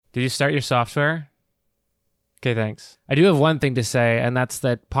Did you start your software? Okay, thanks. I do have one thing to say, and that's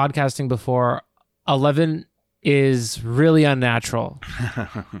that podcasting before 11 is really unnatural.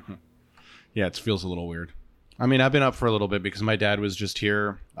 Yeah, it feels a little weird. I mean, I've been up for a little bit because my dad was just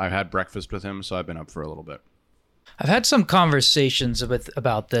here. I had breakfast with him, so I've been up for a little bit. I've had some conversations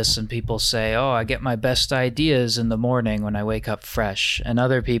about this, and people say, oh, I get my best ideas in the morning when I wake up fresh. And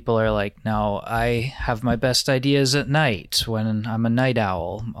other people are like, no, I have my best ideas at night when I'm a night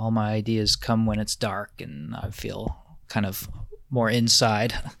owl. All my ideas come when it's dark, and I feel kind of more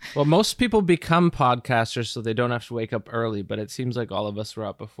inside. Well, most people become podcasters so they don't have to wake up early, but it seems like all of us were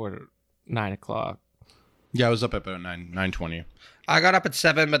up before 9 o'clock. Yeah, I was up at about 9:20. I got up at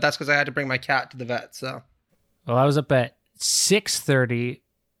 7, but that's because I had to bring my cat to the vet, so... Well, I was up at 6:30,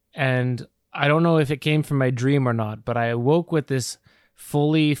 and I don't know if it came from my dream or not, but I awoke with this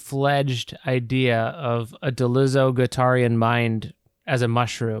fully fledged idea of a Delizzo Guattarian mind as a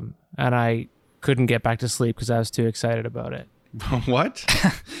mushroom, and I couldn't get back to sleep because I was too excited about it. What?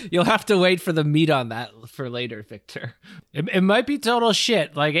 You'll have to wait for the meat on that for later, Victor. It might be total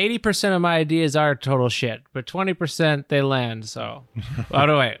shit. Like 80% of my ideas are total shit, but 20% they land, so...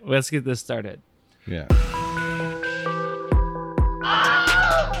 Anyway, let's get this started. Yeah.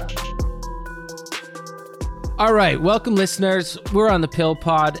 All right, welcome listeners. We're on the Pill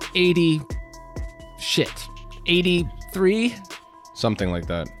Pod 83? Something like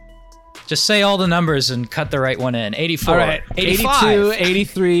that. Just say all the numbers and cut the right one in. 84. All right, 85. 82,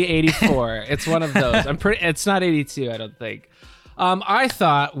 83, 84. It's one of those. It's not 82, I don't think.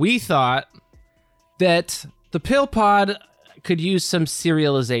 We thought that the Pill Pod could use some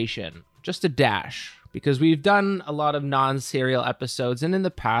serialization, just a dash, because we've done a lot of non-serial episodes, and in the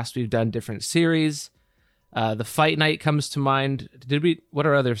past we've done different series. The Fight Night comes to mind. What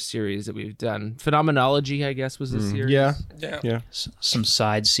are other series that we've done? Phenomenology, I guess, was a series. Yeah. Some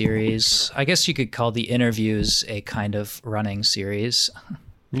side series. I guess you could call the interviews a kind of running series.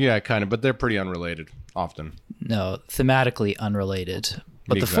 Yeah, kind of, but they're pretty unrelated often. No, thematically unrelated.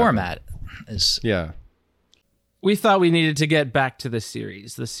 But Exactly. the format is... Yeah. We thought we needed to get back to the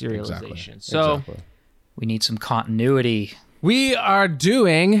series, the serialization. Exactly. we need some continuity. We are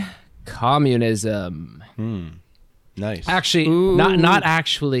doing communism. Nice. Actually, not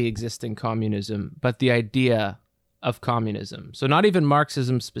actually existing communism, but the idea of communism. So not even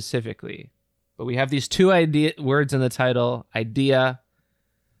Marxism specifically, but we have these two words in the title, idea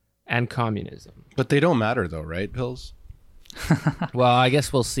and communism. But they don't matter though, right, Pills? Well, I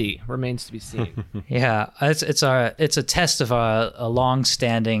guess we'll see. Remains to be seen. Yeah, it's a test of a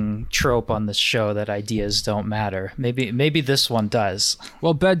long-standing trope on this show that ideas don't matter. Maybe this one does.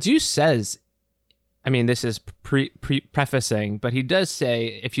 Well, Badiou says, I mean, this is prefacing, but he does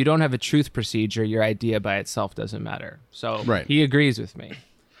say if you don't have a truth procedure, your idea by itself doesn't matter. So Right. He agrees with me.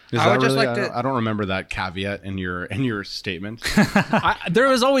 I would just like to... I don't remember that caveat in your statement. There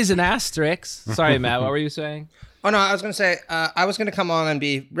was always an asterisk. Sorry, Matt, what were you saying? Oh, no, I was going to say, I was going to come on and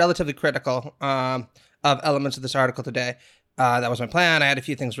be relatively critical of elements of this article today. That was my plan. I had a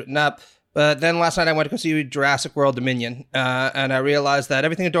few things written up. But then last night I went to go see Jurassic World Dominion, and I realized that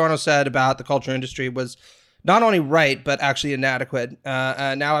everything Adorno said about the culture industry was not only right, but actually inadequate.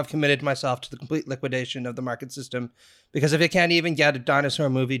 Now I've committed myself to the complete liquidation of the market system, because if it can't even get a dinosaur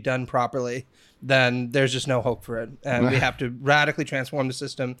movie done properly, then there's just no hope for it. And we have to radically transform the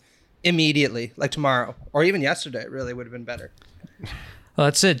system immediately, like tomorrow, or even yesterday. It really would have been better. Well,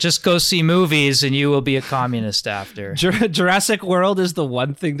 that's it. Just go see movies and you will be a communist after. Jurassic World is the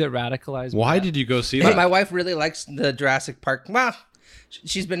one thing that radicalized me. Why did you go see But that? my wife really likes the Jurassic Park. Well,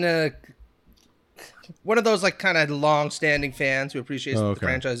 she's been one of those like kind of long-standing fans who appreciates that the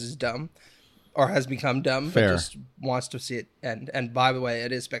franchise is dumb or has become dumb, Fair. but just wants to see it end. And by the way,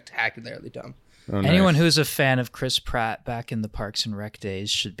 it is spectacularly dumb. Oh, nice. Anyone who's a fan of Chris Pratt back in the Parks and Rec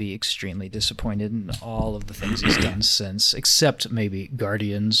days should be extremely disappointed in all of the things he's done since, except maybe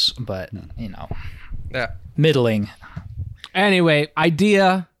Guardians, but, Yeah. middling. Anyway,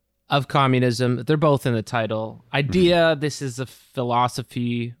 idea of communism. They're both in the title. Idea, this is a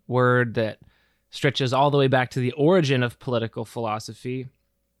philosophy word that stretches all the way back to the origin of political philosophy,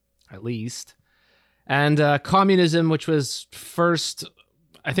 at least. And communism, which was first...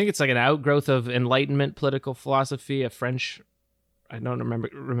 I think it's like an outgrowth of Enlightenment political philosophy. I don't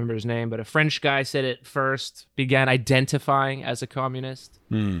remember his name, but a French guy said it first, began identifying as a communist.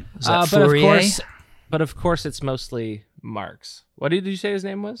 Was that Fourier? But of course, it's mostly Marx. What did you say his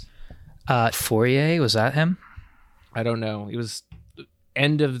name was? Fourier, was that him? I don't know. He was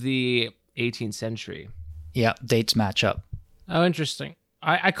end of the 18th century. Yeah, dates match up. Oh, interesting.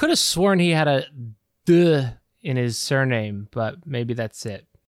 I could have sworn he had a "de" in his surname, but maybe that's it.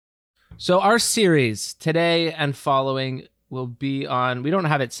 So our series today and following will be on, we don't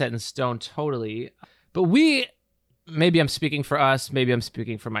have it set in stone totally, but maybe I'm speaking for us, maybe I'm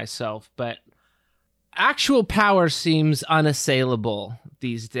speaking for myself, but actual power seems unassailable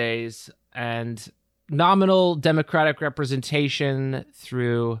these days, and nominal democratic representation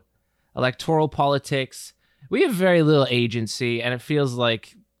through electoral politics, we have very little agency, and it feels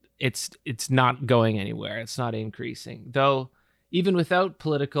like it's not going anywhere. It's not increasing. Though even without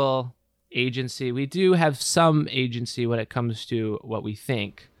political agency, we do have some agency when it comes to what we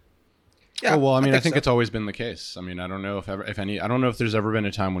think. Yeah, well, I think so. it's always been the case. I mean, I don't know if I don't know if there's ever been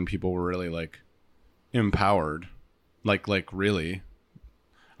a time when people were really like empowered, like really.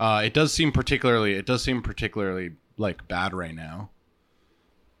 It does seem particularly like bad right now,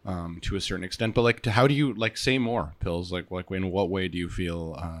 to a certain extent. But like, how do you like say more, Pills? Like in what way do you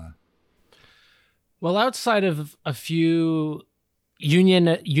feel? Well, outside of a few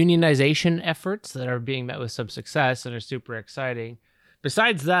unionization efforts that are being met with some success and are super exciting,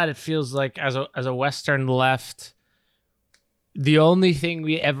 besides that, it feels like as a Western left, the only thing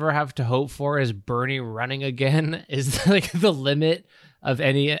we ever have to hope for is Bernie running again is like the limit of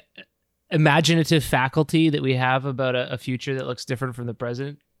any imaginative faculty that we have about a future that looks different from the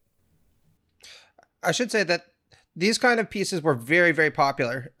present. I should say that these kind of pieces were very, very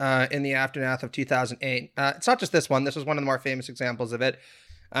popular in the aftermath of 2008. It's not just this one. This was one of the more famous examples of it.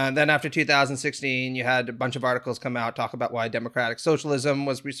 Then after 2016, you had a bunch of articles come out, talk about why democratic socialism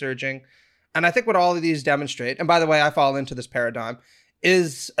was resurging. And I think what all of these demonstrate, and by the way, I fall into this paradigm,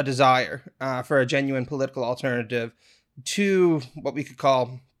 is a desire for a genuine political alternative to what we could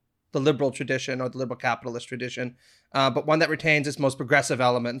call the liberal tradition or the liberal capitalist tradition, but one that retains its most progressive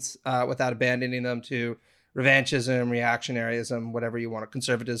elements without abandoning them to revanchism, reactionaryism, whatever you want to,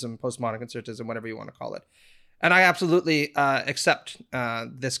 conservatism, postmodern conservatism, whatever you want to call it. And I absolutely accept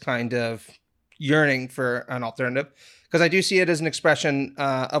this kind of yearning for an alternative, because I do see it as an expression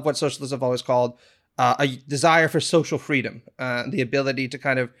of what socialists have always called a desire for social freedom, the ability to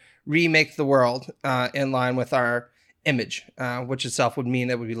kind of remake the world in line with our image, which itself would mean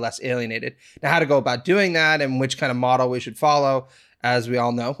that we'd be less alienated. Now, how to go about doing that and which kind of model we should follow, as we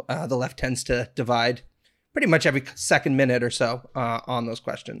all know, the left tends to divide pretty much every second minute or so on those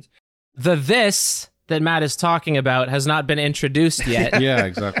questions. This that Matt is talking about has not been introduced yet. Yeah,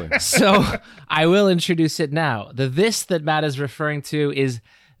 exactly. So I will introduce it now. This that Matt is referring to is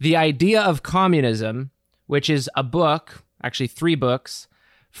The Idea of Communism, which is a book, actually 3 books,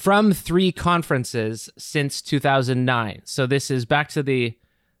 from 3 conferences since 2009. So this is back to the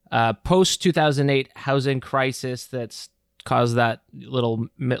post-2008 housing crisis that's caused that little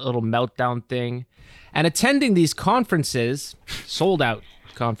meltdown thing. And attending these conferences, sold-out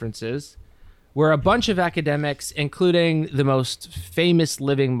conferences, were a bunch of academics, including the most famous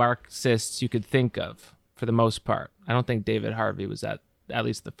living Marxists you could think of, for the most part. I don't think David Harvey was at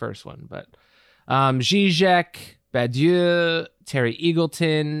least the first one, but Zizek, Badiou, Terry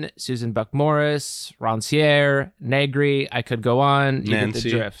Eagleton, Susan Buck-Morss, Rancière, Negri, I could go on. You get the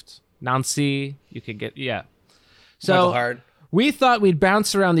drift. Nancy, you could get, yeah. So we thought we'd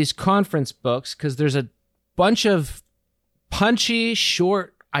bounce around these conference books because there's a bunch of punchy,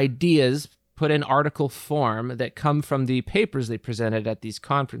 short ideas put in article form that come from the papers they presented at these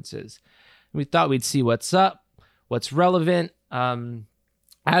conferences. We thought we'd see what's up, what's relevant.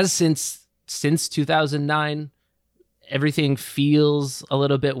 As since 2009, everything feels a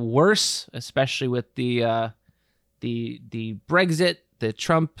little bit worse, especially with the Brexit, the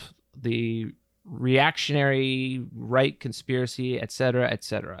Trump, the reactionary right conspiracy, etc.,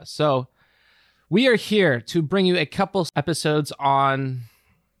 etc. So we are here to bring you a couple episodes on,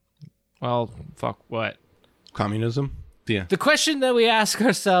 well, fuck what? Communism? Yeah. The question that we ask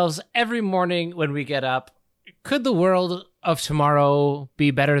ourselves every morning when we get up, could the world of tomorrow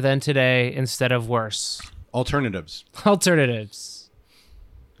be better than today instead of worse? Alternatives to the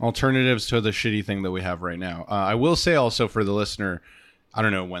shitty thing that we have right now. I will say also for the listener, I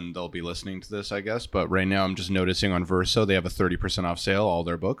don't know when they'll be listening to this, I guess, but right now I'm just noticing on Verso they have a 30% off sale, all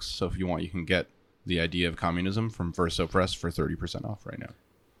their books. So if you want, you can get The Idea of Communism from Verso Press for 30% off right now.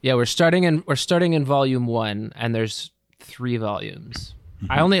 Yeah, we're starting in volume 1, and there's 3 volumes.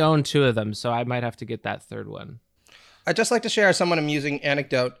 Mm-hmm. I only own 2 of them, so I might have to get that 3rd one. I'd just like to share somewhat amusing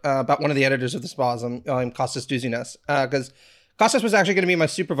anecdote about one of the editors of the Spasm, Kostas Douzinas, because Kostas was actually going to be my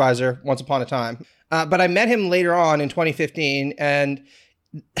supervisor once upon a time. But I met him later on in 2015, and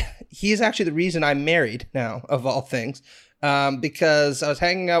he's actually the reason I'm married now, of all things, because I was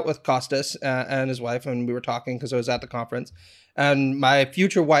hanging out with Kostas and his wife, and we were talking because I was at the conference. And my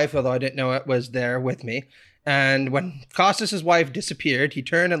future wife, although I didn't know it, was there with me. And when Costas' wife disappeared, he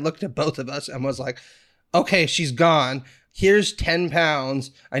turned and looked at both of us and was like, okay, she's gone. Here's 10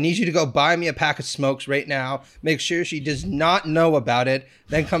 pounds. I need you to go buy me a pack of smokes right now. Make sure she does not know about it.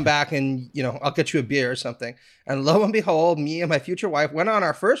 Then come back and, I'll get you a beer or something. And lo and behold, me and my future wife went on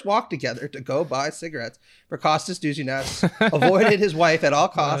our first walk together to go buy cigarettes for Costas Douzinas, avoided his wife at all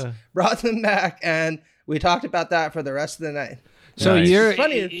costs, brought them back, and we talked about that for the rest of the night. So Nice.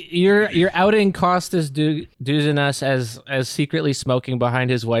 you're outing Costas Douzinas as secretly smoking behind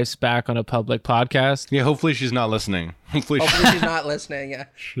his wife's back on a public podcast. Yeah, hopefully she's not listening. Hopefully she's not listening. Yeah.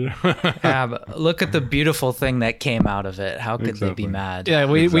 Yeah, but look at the beautiful thing that came out of it. How could they be mad? Yeah,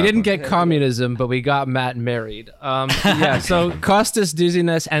 we Exactly. didn't get communism, but we got Matt married. So Costas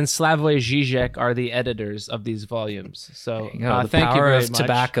Douzinas and Slavoj Žižek are the editors of these volumes. So The thank you power very of much.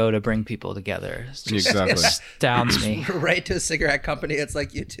 tobacco to bring people together. It just Exactly. astounds me. Right to a cigarette company. It's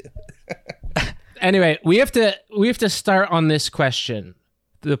like you too. Anyway, we have to start on this question.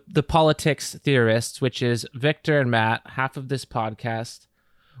 The politics theorists, which is Victor and Matt, half of this podcast.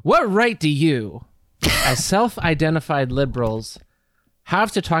 What right do you, as self-identified liberals,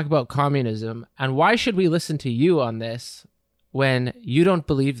 have to talk about communism, and why should we listen to you on this when you don't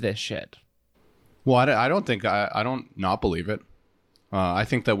believe this shit? Well, I don't think I don't not believe it. I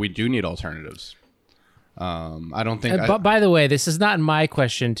think that we do need alternatives. I don't think. But by the way, this is not my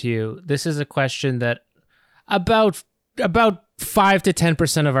question to you. This is a question that about 5 to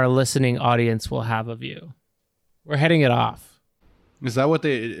 10% of our listening audience will have of you. We're heading it off. Is that what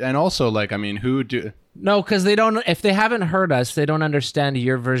they? And also, who do? No, because they don't. If they haven't heard us, they don't understand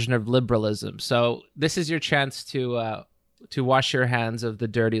your version of liberalism. So this is your chance to wash your hands of the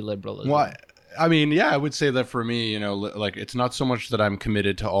dirty liberalism. Well, I would say that for me, it's not so much that I'm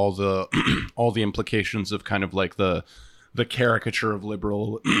committed to all the all the implications of kind of like the caricature of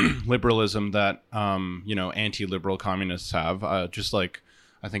liberalism that anti-liberal communists have. Just like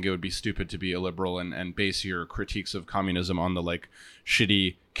I think it would be stupid to be a liberal and base your critiques of communism on the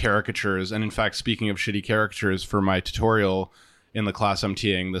shitty caricatures. And in fact, speaking of shitty caricatures, for my tutorial in the class I'm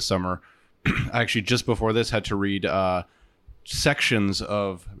TAing this summer, I actually just before this had to read sections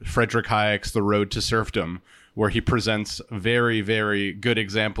of Friedrich Hayek's The Road to Serfdom, where he presents a very, very good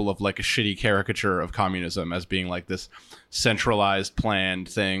example of a shitty caricature of communism as being this centralized, planned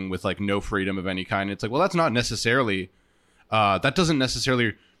thing with no freedom of any kind. It's well, that's not necessarily, that doesn't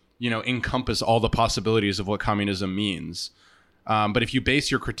necessarily, encompass all the possibilities of what communism means. But if you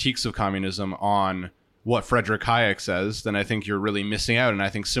base your critiques of communism on what Friedrich Hayek says, then I think you're really missing out. And I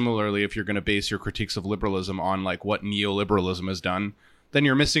think similarly, if you're going to base your critiques of liberalism on what neoliberalism has done, then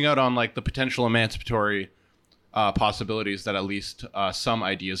you're missing out on the potential emancipatory possibilities that at least some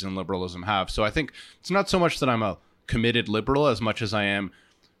ideas in liberalism have. So I think it's not so much that I'm a committed liberal as much as I am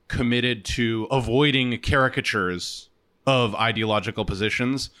committed to avoiding caricatures of ideological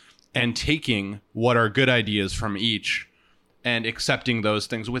positions and taking what are good ideas from each and accepting those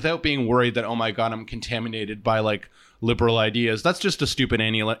things without being worried that, oh my God, I'm contaminated by liberal ideas. That's just a stupid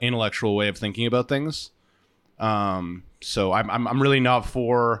intellectual way of thinking about things. So I'm really not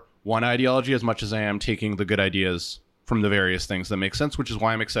for one ideology as much as I am taking the good ideas from the various things that make sense, which is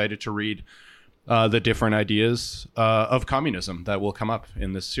why I'm excited to read the different ideas of communism that will come up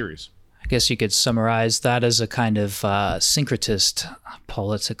in this series. I guess you could summarize that as a kind of syncretist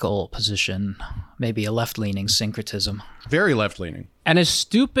political position, maybe a left-leaning syncretism. Very left-leaning. And as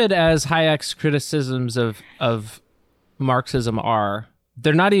stupid as Hayek's criticisms of Marxism are,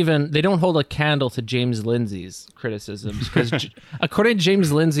 they don't hold a candle to James Lindsay's criticisms, because according to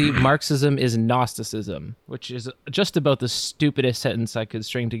James Lindsay, Marxism is Gnosticism, which is just about the stupidest sentence I could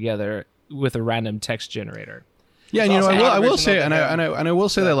string together with a random text generator. Yeah, and I will say that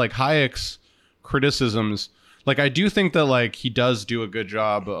Hayek's criticisms, I do think that he does do a good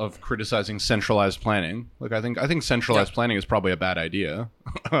job of criticizing centralized planning. I think centralized planning is probably a bad idea,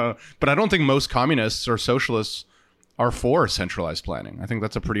 but I don't think most communists or socialists are for centralized planning. I think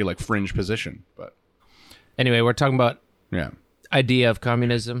that's a pretty fringe position. But anyway, we're talking about yeah, idea of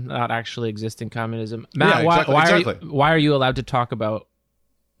communism, not actually existing communism. Matt, Yeah, exactly. Why are you allowed to talk about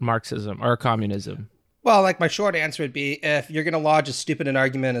Marxism or communism? Well, my short answer would be, if you're going to lodge as stupid an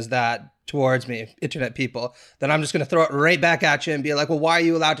argument as that towards me, internet people, then I'm just going to throw it right back at you and be like, well, why are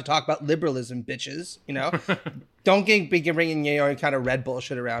you allowed to talk about liberalism, bitches? Don't be bringing your kind of red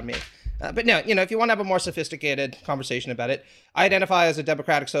bullshit around me. But no, if you want to have a more sophisticated conversation about it, I identify as a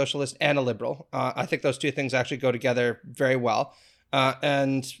democratic socialist and a liberal. I think those two things actually go together very well.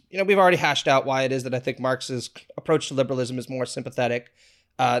 And we've already hashed out why it is that I think Marx's approach to liberalism is more sympathetic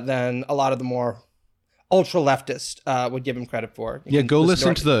than a lot of the more ultra leftist would give him credit for. You Yeah, can go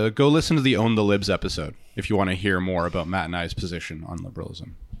listen to to the Own the Libs episode if you want to hear more about Matt and I's position on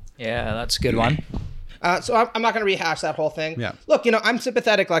liberalism. Yeah, that's a good one. So I'm not going to rehash that whole thing. Yeah. Look, I'm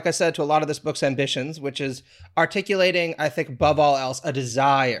sympathetic, like I said, to a lot of this book's ambitions, which is articulating, I think, above all else, a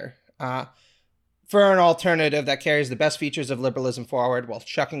desire for an alternative that carries the best features of liberalism forward while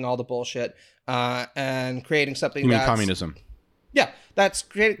chucking all the bullshit and creating something You mean that's... communism? Yeah, that's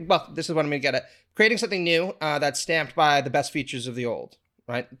creating... Well, this is what I'm going to get at. Creating something new that's stamped by the best features of the old,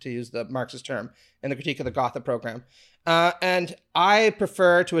 right? To use the Marxist term in the critique of the Gotha program. And I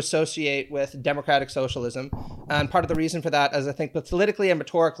prefer to associate with democratic socialism. And part of the reason for that is I think politically and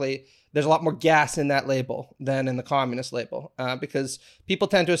rhetorically, there's a lot more gas in that label than in the communist label, because people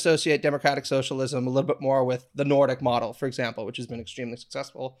tend to associate democratic socialism a little bit more with the Nordic model, for example, which has been extremely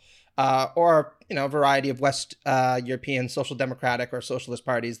successful, or a variety of West European social democratic or socialist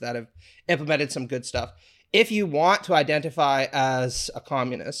parties that have implemented some good stuff. If you want to identify as a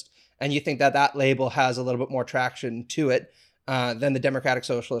communist, and you think that that label has a little bit more traction to it than the democratic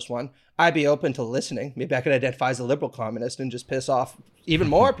socialist one, I'd be open to listening. Maybe I could identify as a liberal communist and just piss off even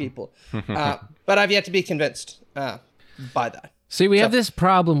more people. But I've yet to be convinced by that. See, we have this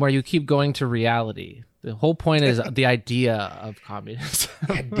problem where you keep going to reality. The whole point is the idea of communism.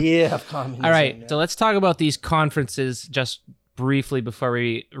 Idea of communism. All right, yeah. so let's talk about these conferences just briefly before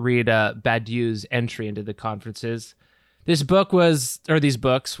we read Badiou's entry into the conferences. This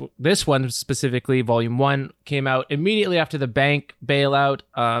one specifically, Volume 1, came out immediately after the bank bailout.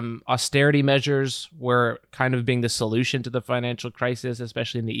 Austerity measures were kind of being the solution to the financial crisis,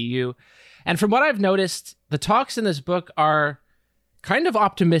 especially in the EU. And from what I've noticed, the talks in this book are kind of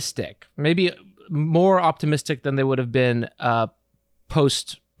optimistic, maybe more optimistic than they would have been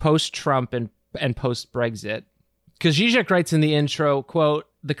post-Trump and post-Brexit. Because Zizek writes in the intro, quote,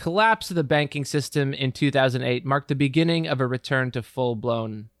 "The collapse of the banking system in 2008 marked the beginning of a return to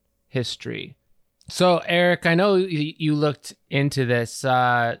full-blown history." So, Eric, I know you looked into this. Did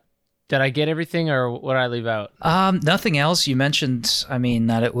I get everything, or what did I leave out? Nothing else. You mentioned,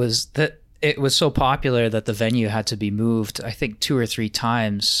 that it was so popular that the venue had to be moved, I think 2 or 3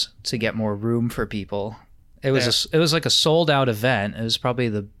 times to get more room for people. It was like a sold-out event. It was probably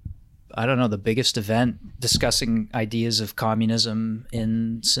the biggest event discussing ideas of communism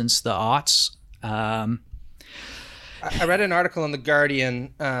since the aughts. I read an article in The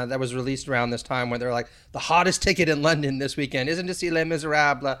Guardian that was released around this time where they're like, the hottest ticket in London this weekend isn't to see Les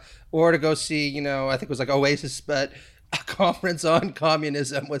Miserables or to go see, I think it was like Oasis, but a conference on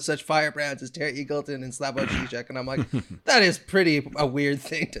communism with such firebrands as Terry Eagleton and Slavoj Žižek. And I'm like, that is pretty a weird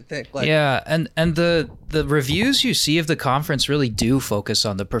thing to think. Like, yeah, and the reviews you see of the conference really do focus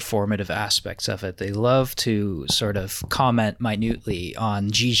on the performative aspects of it. They love to sort of comment minutely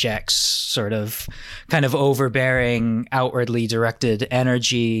on Zizek's sort of kind of overbearing, outwardly directed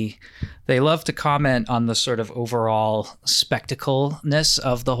energy. They love to comment on the sort of overall spectacleness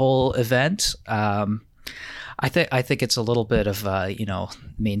of the whole event. I think it's a little bit of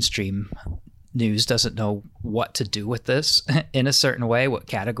mainstream news doesn't know what to do with this in a certain way, what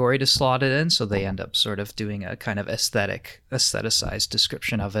category to slot it in, so they end up sort of doing a kind of aestheticized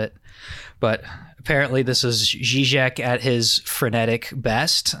description of it. But apparently this is Zizek at his frenetic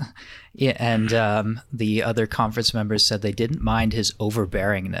best, and the other conference members said they didn't mind his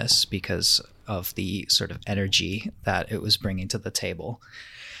overbearingness because of the sort of energy that it was bringing to the table.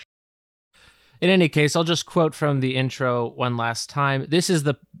 In any case, I'll just quote from the intro one last time. This is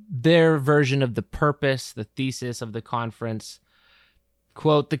their version of the purpose, the thesis of the conference.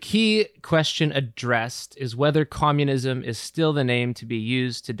 Quote, "The key question addressed is whether communism is still the name to be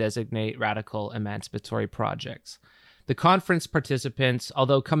used to designate radical emancipatory projects. The conference participants,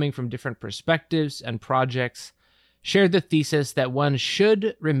 although coming from different perspectives and projects, shared the thesis that one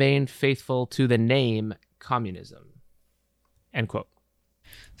should remain faithful to the name communism." End quote.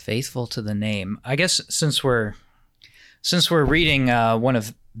 Faithful to the name. I guess since we're reading one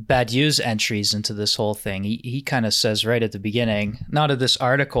of Badiou's entries into this whole thing, he kind of says right at the beginning, not of this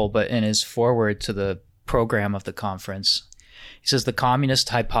article, but in his foreword to the program of the conference, he says, "The communist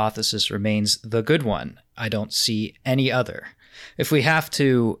hypothesis remains the good one. I don't see any other. If we have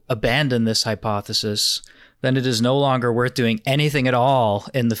to abandon this hypothesis, then it is no longer worth doing anything at all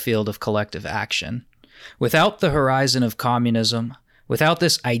in the field of collective action. Without the horizon of communism, without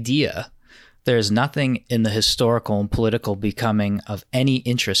this idea, there is nothing in the historical and political becoming of any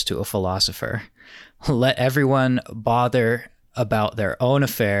interest to a philosopher. Let everyone bother about their own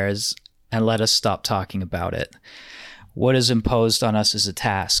affairs and let us stop talking about it. What is imposed on us is a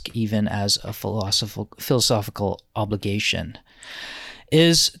task, even as a philosophical obligation.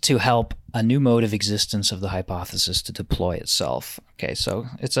 is to help a new mode of existence of the hypothesis to deploy itself. Okay, so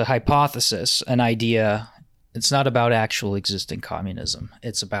it's a hypothesis, an idea. It's not about actual existing communism.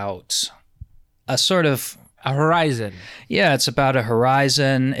 It's about a sort of A horizon. Yeah, it's about a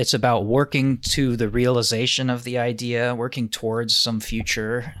horizon. It's about working to the realization of the idea, working towards some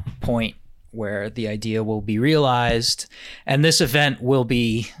future point where the idea will be realized. And this event will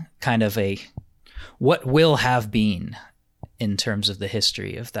be kind of a what will have been in terms of the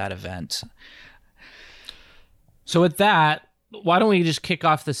history of that event. So with that, why don't we just kick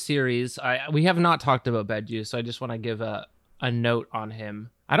off the series? We have not talked about Badiou, so I just want to give a note on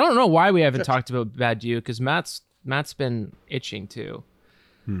him. I don't know why we haven't talked about Badiou, because Matt's been itching to.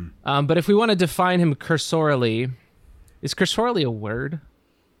 But if we want to define him cursorily, is cursorily a word?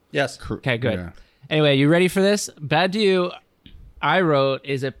 Yes. Okay, good. Yeah. Anyway, you ready for this? Badiou, I wrote,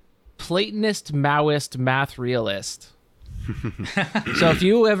 is a Platonist, Maoist, math realist. So if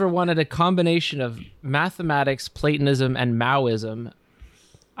you ever wanted a combination of mathematics, Platonism, and Maoism,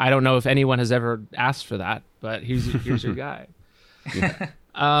 I don't know if anyone has ever asked for that, but here's your guy. Yeah.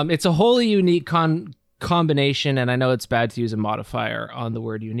 It's a wholly unique combination, and I know it's bad to use a modifier on the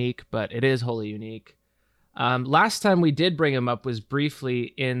word unique, but it is wholly unique. Last time we did bring him up was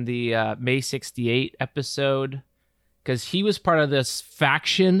briefly in the May 68 episode, because he was part of this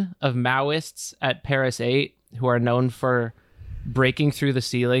faction of Maoists at Paris 8 who are known for breaking through the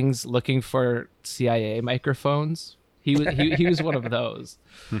ceilings looking for CIA microphones. He was one of those.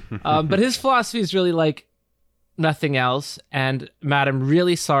 But his philosophy is really like nothing else. And Matt, I'm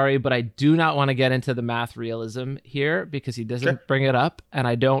really sorry, but I do not want to get into the math realism here because he doesn't bring it up, and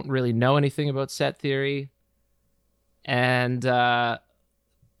I don't really know anything about set theory. And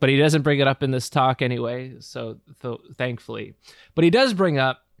but he doesn't bring it up in this talk anyway, so thankfully. But he does bring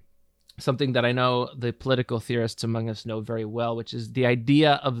up something that I know the political theorists among us know very well, which is the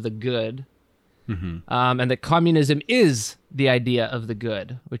idea of the good. And that communism is the idea of the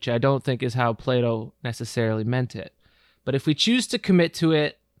good, which I don't think is how Plato necessarily meant it. But if we choose to commit to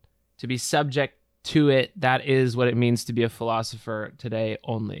it, to be subject to it, that is what it means to be a philosopher today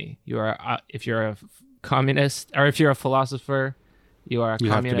only. You are, if you're a communist, or if you're a philosopher, you are a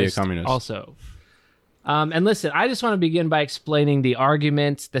communist. Have to be a communist also. And listen, I just want to begin by explaining the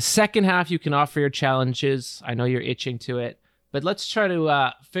argument. The second half, you can offer your challenges. I know you're itching to it, but let's try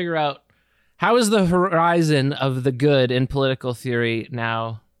to figure out, how is the horizon of the good in political theory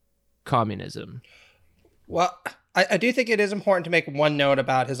now communism? Well, I do think it is important to make one note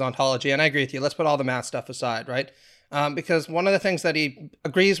about his ontology, and I agree with you. Let's put all the math stuff aside, right? Because one of the things that he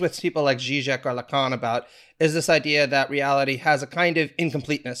agrees with people like Zizek or Lacan about is this idea that reality has a kind of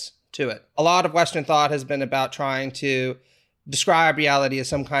incompleteness to it. A lot of Western thought has been about trying to describe reality as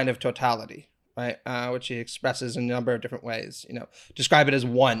some kind of totality, right? Which he expresses in a number of different ways. Describe it as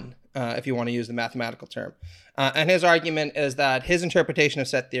one, if you want to use the mathematical term. And his argument is that his interpretation of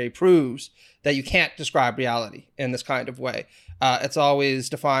set theory proves that you can't describe reality in this kind of way. It's always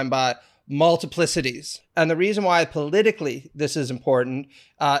defined by multiplicities. And the reason why politically this is important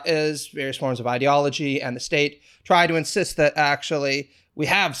is various forms of ideology and the state try to insist that actually we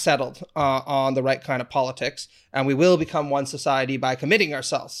have settled on the right kind of politics, and we will become one society by committing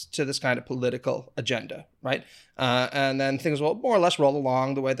ourselves to this kind of political agenda, right? And then things will more or less roll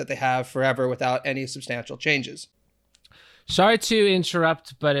along the way that they have forever without any substantial changes. Sorry to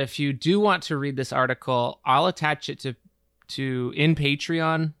interrupt, but if you do want to read this article, I'll attach it to in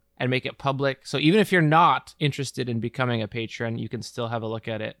Patreon and make it public. So even if you're not interested in becoming a patron, you can still have a look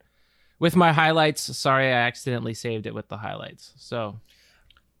at it with my highlights. Sorry, I accidentally saved it with the highlights. So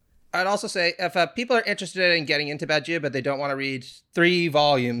I'd also say if people are interested in getting into Badiou, but they don't want to read 3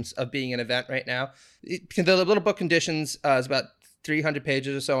 volumes of Being an Event right now, the little book Conditions is about 300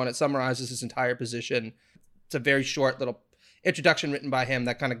 pages or so, and it summarizes his entire position. It's a very short little introduction written by him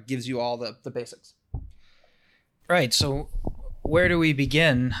that kind of gives you all the basics. Right. So where do we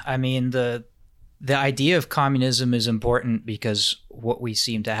begin? I mean, the idea of communism is important because what we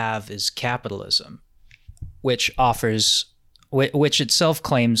seem to have is capitalism, which itself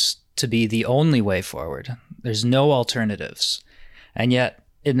claims to be the only way forward. There's no alternatives. And yet,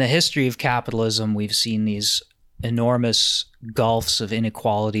 in the history of capitalism, we've seen these enormous gulfs of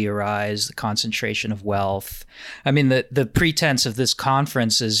inequality arise, the concentration of wealth. I mean, the pretense of this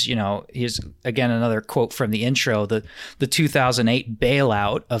conference is, here's again another quote from the intro, the 2008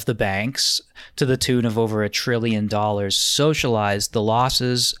 bailout of the banks to the tune of over $1 trillion socialized the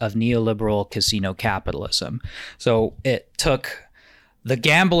losses of neoliberal casino capitalism. So it took the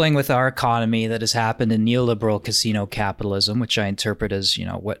gambling with our economy that has happened in neoliberal casino capitalism, which I interpret as,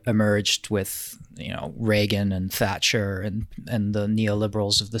 what emerged with, Reagan and Thatcher and the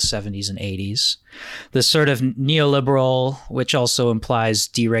neoliberals of the 70s and 80s. This sort of neoliberal, which also implies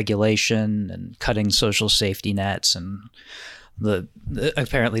deregulation and cutting social safety nets and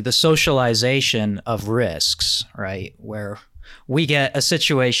apparently the socialization of risks, right? Where we get a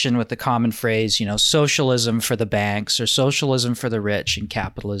situation with the common phrase, socialism for the banks or socialism for the rich and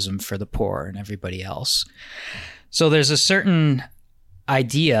capitalism for the poor and everybody else. So there's a certain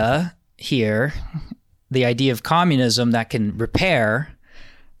idea here, the idea of communism that can repair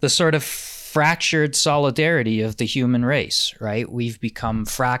the sort of fractured solidarity of the human race, right? We've become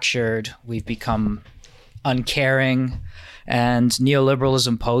fractured, we've become uncaring, and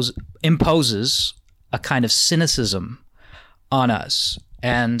neoliberalism imposes a kind of cynicism on us.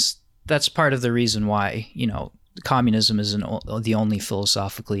 And that's part of the reason why, communism isn't the only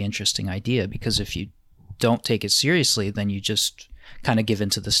philosophically interesting idea, because if you don't take it seriously, then you just kind of give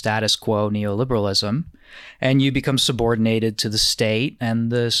into the status quo neoliberalism and you become subordinated to the state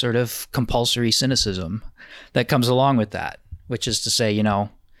and the sort of compulsory cynicism that comes along with that, which is to say,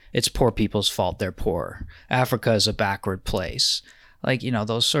 it's poor people's fault they're poor. Africa is a backward place.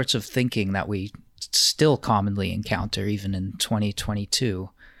 Those sorts of thinking that we still commonly encounter even in 2022,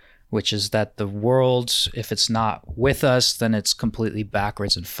 which is that the world, if it's not with us, then it's completely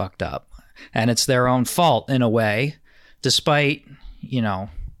backwards and fucked up. And it's their own fault in a way, despite,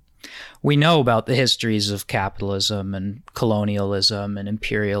 we know about the histories of capitalism and colonialism and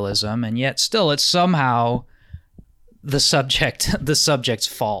imperialism, and yet still it's somehow the subject's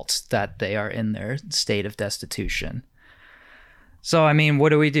fault that they are in their state of destitution. So, what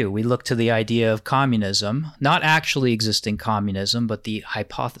do? We look to the idea of communism, not actually existing communism, but the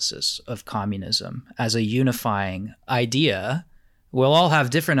hypothesis of communism as a unifying idea. We'll all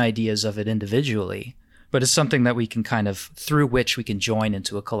have different ideas of it individually, but it's something that we can through which we can join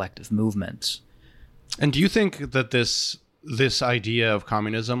into a collective movement. And do you think that this idea of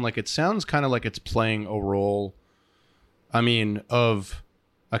communism, it sounds kind of like it's playing a role, of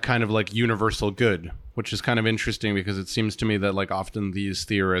a kind of universal good, which is kind of interesting because it seems to me that often these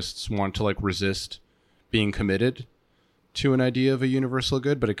theorists want to resist being committed to an idea of a universal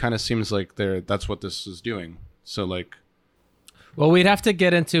good, but it kind of seems like that's what this is doing. So well, we'd have to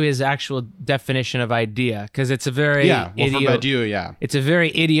get into his actual definition of idea, because it's a very from idea, it's a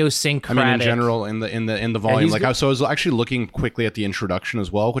very idiosyncratic. In general, in the volume, so I was actually looking quickly at the introduction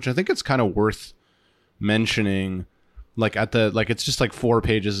as well, which I think it's kind of worth mentioning. It's just 4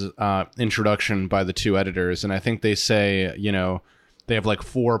 pages introduction by the two editors, and I think they say, they have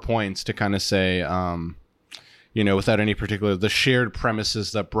 4 points to kind of say, without any particular, the shared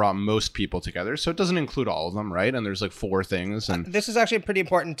premises that brought most people together. So it doesn't include all of them, right? And there's 4 things. And this is actually pretty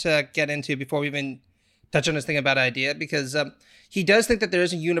important to get into before we even touch on this thing about idea, because he does think that there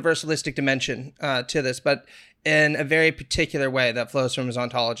is a universalistic dimension to this, but in a very particular way that flows from his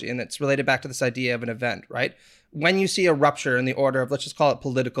ontology. And it's related back to this idea of an event, right? When you see a rupture in the order of, let's just call it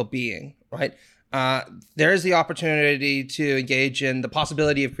political being, right? There is the opportunity to engage in the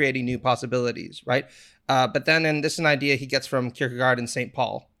possibility of creating new possibilities, right? But then, and this is an idea he gets from Kierkegaard and St.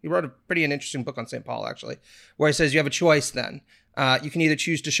 Paul. He wrote an interesting book on St. Paul, actually, where he says you have a choice then. You can either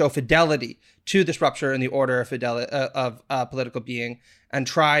choose to show fidelity to this rupture in the order of political being and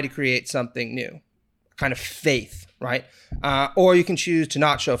try to create something new, kind of faith, right? Or you can choose to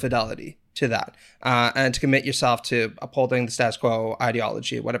not show fidelity to that and to commit yourself to upholding the status quo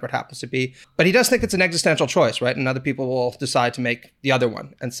ideology, whatever it happens to be. But he does think it's an existential choice, right? And other people will decide to make the other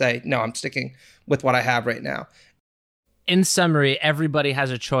one and say, no, I'm sticking with what I have right now. In summary, everybody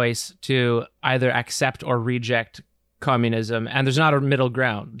has a choice to either accept or reject communism, and there's not a middle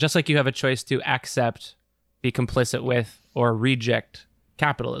ground. Just like you have a choice to accept, be complicit with, or reject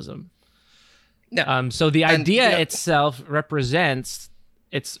capitalism. No. So the idea itself represents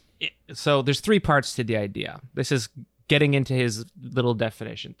so there's 3 parts to the idea. This is getting into his little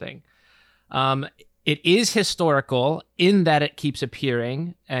definition thing. It is historical in that it keeps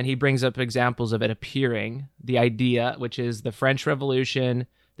appearing, and he brings up examples of it appearing. The idea, which is the French Revolution,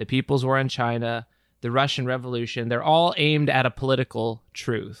 the People's War in China, the Russian Revolution, they're all aimed at a political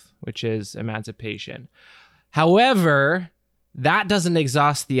truth, which is emancipation. However, that doesn't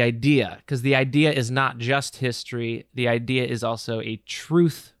exhaust the idea, because the idea is not just history. The idea is also a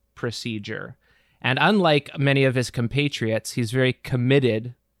truth procedure. And unlike many of his compatriots, he's very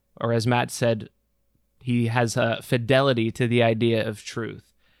committed, or as Matt said, he has a fidelity to the idea of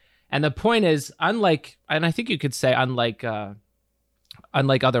truth. And the point is, unlike, and I think you could say unlike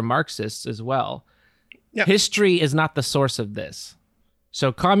other Marxists as well, history is not the source of this.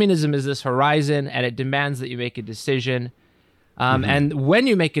 So communism is this horizon, and it demands that you make a decision. And when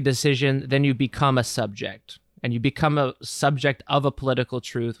you make a decision, then you become a subject, and you become a subject of a political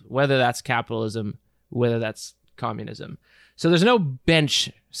truth, whether that's capitalism, whether that's communism. So there's no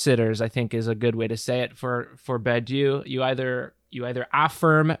bench sitters, I think is a good way to say it for Badiou. You either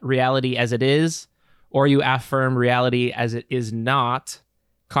affirm reality as it is, or you affirm reality as it is not.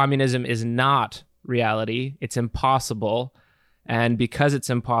 Communism is not reality. It's impossible. And because it's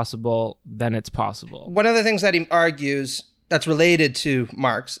impossible, then it's possible. One of the things that he argues that's related to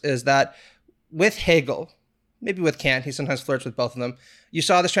Marx is that with Hegel, maybe with Kant, he sometimes flirts with both of them, you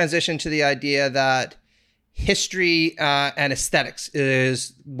saw this transition to the idea that history and aesthetics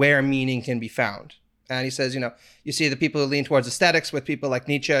is where meaning can be found. And he says, you see the people who lean towards aesthetics with people like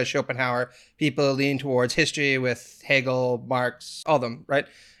Nietzsche, Schopenhauer, people who lean towards history with Hegel, Marx, all of them, right?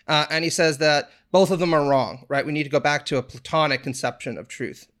 And he says that both of them are wrong, right? We need to go back to a Platonic conception of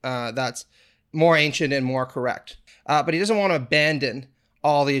truth that's more ancient and more correct. But he doesn't want to abandon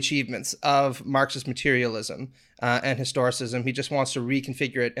all the achievements of Marxist materialism and historicism. He just wants to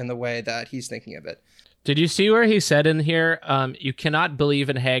reconfigure it in the way that he's thinking of it. Did you see where he said in here, you cannot believe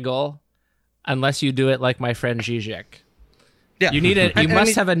in Hegel unless you do it like my friend Zizek? Yeah. You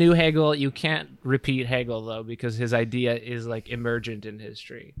must have a new Hegel. You can't repeat Hegel, though, because his idea is like emergent in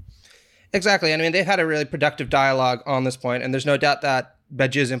history. Exactly. I mean, they've had a really productive dialogue on this point, and there's no doubt that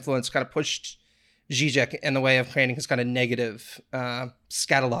Badiou's influence kind of pushed Zizek in the way of creating his kind of negative,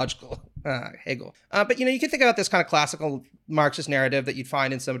 scatological Hegel. But, you can think about this kind of classical Marxist narrative that you'd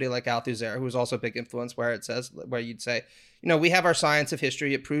find in somebody like Althusser, who was also a big influence, where you'd say, we have our science of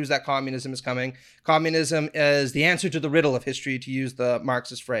history. It proves that communism is coming. Communism is the answer to the riddle of history, to use the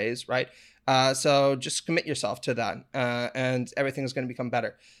Marxist phrase, right? So just commit yourself to that, and everything is going to become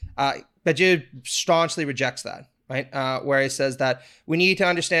better. Badiou staunchly rejects that, right? Where he says that we need to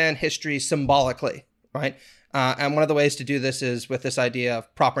understand history symbolically, right? And one of the ways to do this is with this idea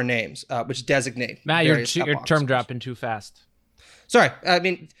of proper names, which designate Matt, you're epochs. term dropping too fast. Sorry. I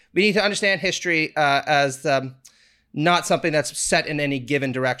mean, we need to understand history as not something that's set in any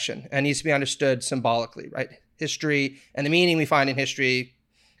given direction and needs to be understood symbolically, right? History and the meaning we find in history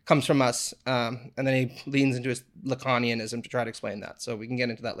comes from us. And then he leans into his Lacanianism to try to explain that. So we can get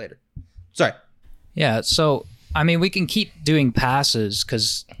into that later. Sorry. Yeah. So, I mean, we can keep doing passes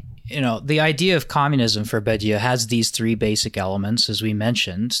because, the idea of communism for Badiou has these three basic elements, as we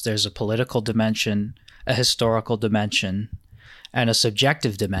mentioned. There's a political dimension, a historical dimension, and a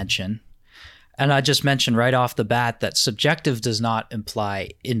subjective dimension. And I just mentioned right off the bat that subjective does not imply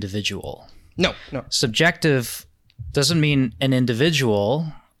individual. No. Subjective doesn't mean an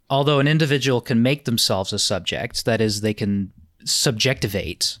individual, although an individual can make themselves a subject. That is, they can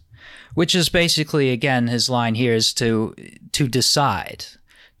subjectivate, which is basically, again, his line here is to decide.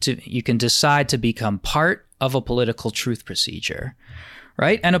 You can decide to become part of a political truth procedure,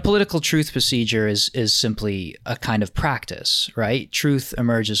 right? And a political truth procedure is simply a kind of practice, right? Truth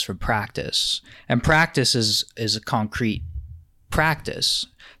emerges from practice, and practice is a concrete practice,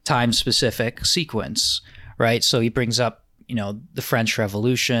 time-specific sequence, right? So he brings up, the French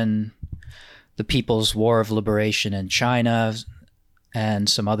Revolution, the People's War of Liberation in China, and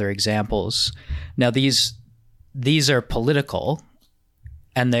some other examples. Now, these are political,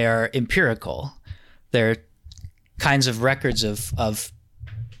 and they are empirical. They're kinds of records of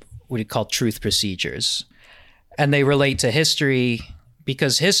what you call truth procedures. And they relate to history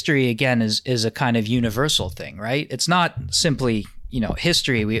because history, again, is a kind of universal thing, right? It's not simply,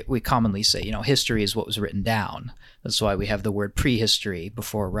 history. We commonly say, history is what was written down. That's why we have the word prehistory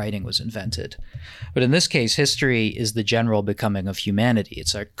before writing was invented. But in this case, history is the general becoming of humanity.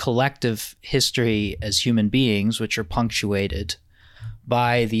 It's our collective history as human beings, which are punctuated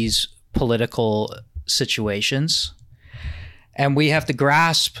by these political situations. And we have to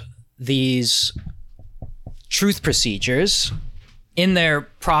grasp these truth procedures in their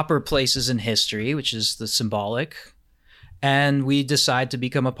proper places in history, which is the symbolic, and we decide to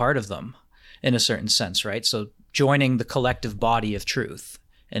become a part of them in a certain sense, right? So joining the collective body of truth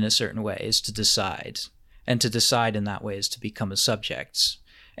in a certain way is to decide, and to decide in that way is to become a subject.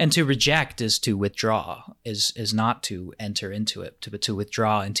 And to reject is to withdraw, is not to enter into it, but to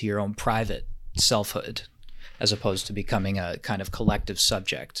withdraw into your own private selfhood, as opposed to becoming a kind of collective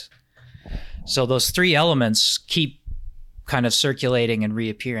subject. So those three elements keep kind of circulating and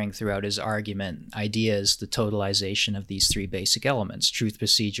reappearing throughout his argument. Idea is the totalization of these three basic elements: truth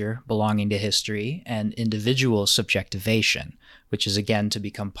procedure, belonging to history, and individual subjectivation, which is again to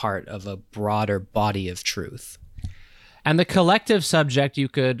become part of a broader body of truth. And the collective subject, you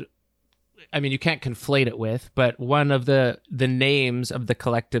could I mean, you can't conflate it with, but one of the names of the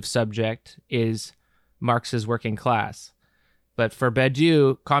collective subject is Marx's working class. But for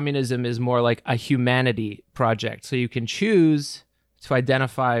Badiou, communism is more like a humanity project. So you can choose to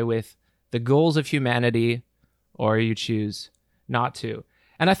identify with the goals of humanity, or you choose not to.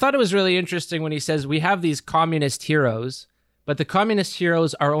 And I thought it was really interesting when he says we have these communist heroes, but the communist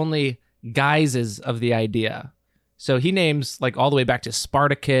heroes are only guises of the idea. So he names like all the way back to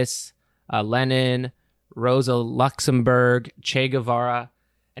Spartacus, Lenin, Rosa Luxemburg, Che Guevara.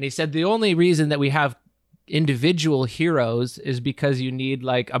 And he said the only reason that we have individual heroes is because you need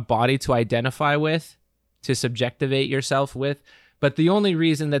like a body to identify with, to subjectivate yourself with. But the only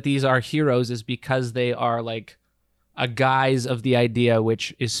reason that these are heroes is because they are like a guise of the idea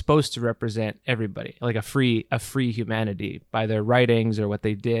which is supposed to represent everybody, like a free humanity by their writings or what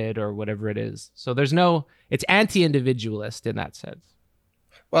they did or whatever it is. So it's anti-individualist in that sense.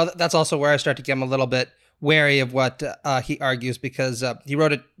 Well, that's also where I start to get him a little bit wary of what he argues, because he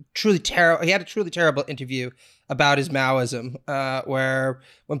had a truly terrible interview about his Maoism, where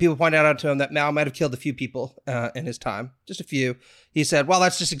when people pointed out to him that Mao might have killed a few people in his time, just a few, he said, well,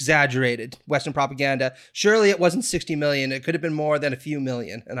 that's just exaggerated Western propaganda. Surely it wasn't 60 million. It could have been more than a few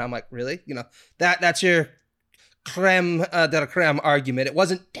million. And I'm like, really? That's your creme de la creme argument. It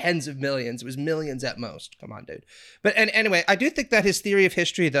wasn't tens of millions. It was millions at most. Come on, dude. But anyway, I do think that his theory of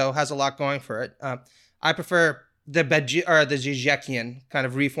history, though, has a lot going for it. I prefer the Zizekian kind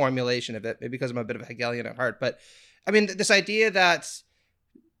of reformulation of it, maybe because I'm a bit of a Hegelian at heart. But I mean, this idea that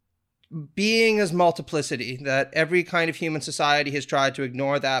being is multiplicity, that every kind of human society has tried to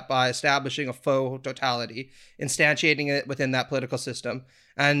ignore that by establishing a faux totality, instantiating it within that political system.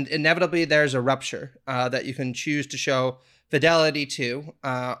 And inevitably, there's a rupture that you can choose to show fidelity to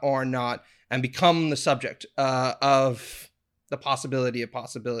or not, and become the subject of the possibility of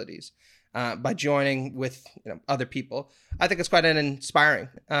possibilities. By joining with other people. I think it's quite inspiring.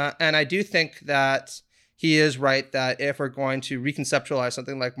 And I do think that he is right that if we're going to reconceptualize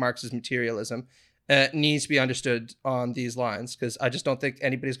something like Marx's materialism, it needs to be understood on these lines, because I just don't think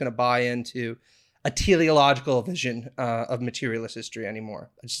anybody's going to buy into a teleological vision of materialist history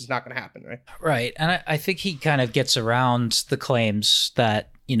anymore. It's just not going to happen, right? Right. And I think he kind of gets around the claims that,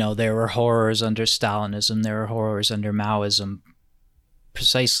 there were horrors under Stalinism, there were horrors under Maoism,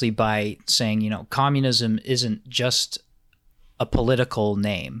 precisely by saying, communism isn't just a political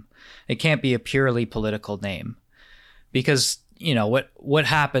name. It can't be a purely political name, because, what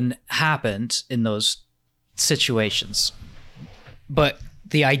happened in those situations. But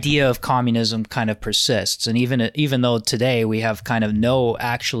the idea of communism kind of persists. And even though today we have kind of no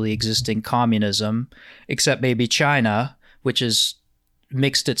actually existing communism, except maybe China, which has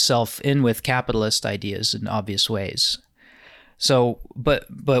mixed itself in with capitalist ideas in obvious ways. So, but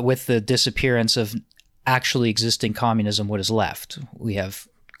with the disappearance of actually existing communism, what is left? We have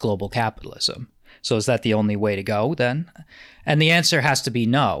global capitalism. So is that the only way to go then? And the answer has to be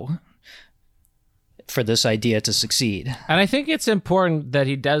no for this idea to succeed. And I think it's important that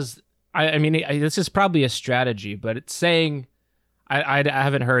he does. I mean, this is probably a strategy, but it's saying, I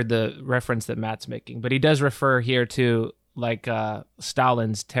haven't heard the reference that Matt's making, but he does refer here to like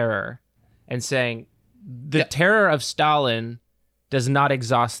Stalin's terror, and saying the terror of Stalin does not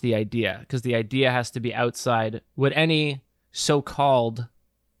exhaust the idea, because the idea has to be outside what any so-called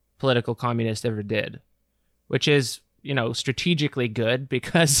political communist ever did, which is, strategically good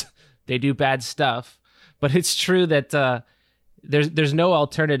because they do bad stuff. But it's true that there's no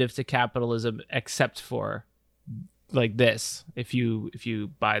alternative to capitalism except for like this, if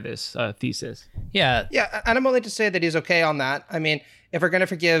you buy this thesis. Yeah, and I'm only to say that he's okay on that. I mean, if we're going to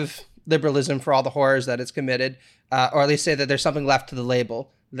forgive liberalism for all the horrors that it's committed, or at least say that there's something left to the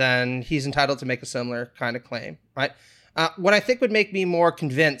label, then he's entitled to make a similar kind of claim, right? What I think would make me more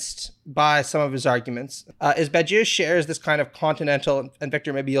convinced by some of his arguments is Badiou shares this kind of continental, and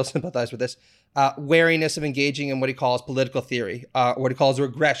Victor, maybe you'll sympathize with this, wariness of engaging in what he calls political theory, or what he calls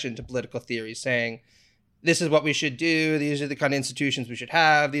regression to political theory, saying, this is what we should do, these are the kind of institutions we should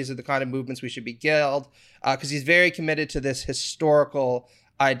have, these are the kind of movements we should be guild, because he's very committed to this historical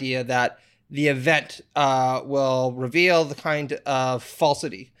idea that the event will reveal the kind of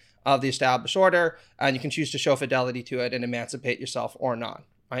falsity of the established order, and you can choose to show fidelity to it and emancipate yourself or not,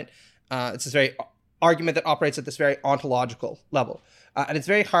 right? It's this very argument that operates at this very ontological level. And it's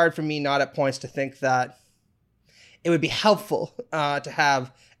very hard for me not at points to think that it would be helpful to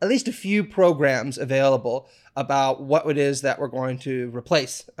have at least a few programs available about what it is that we're going to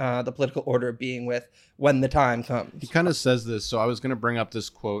replace the political order being with when the time comes. He kind of says this. So I was going to bring up this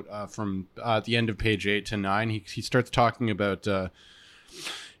quote from the end of page 8 to 9. He starts talking about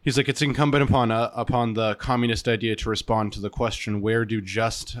He's like, it's incumbent upon the communist idea to respond to the question, where do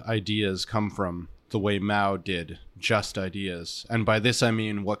just ideas come from? The way Mao did, just ideas. And by this I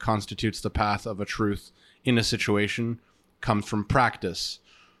mean what constitutes the path of a truth in a situation comes from practice.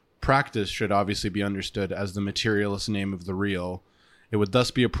 Practice should obviously be understood as the materialist name of the real. It would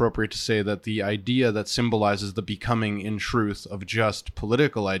thus be appropriate to say that the idea that symbolizes the becoming in truth of just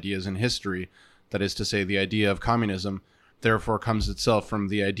political ideas in history, that is to say, the idea of communism, therefore comes itself from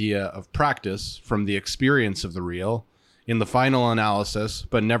the idea of practice, from the experience of the real, in the final analysis,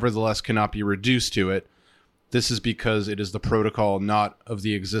 but nevertheless cannot be reduced to it. This is because it is the protocol not of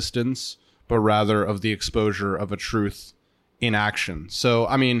the existence, but rather of the exposure of a truth in action. So,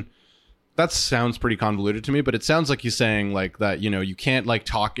 I mean, that sounds pretty convoluted to me, but it sounds like he's saying like that, you know, you can't like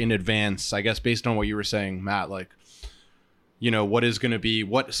talk in advance, I guess, based on what you were saying, Matt, like, you know, what is going to be,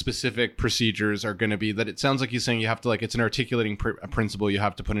 what specific procedures are going to be, that it sounds like he's saying you have to, like, it's an articulating principle you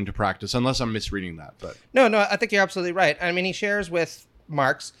have to put into practice, unless I'm misreading that. But No, I think you're absolutely right. I mean, he shares with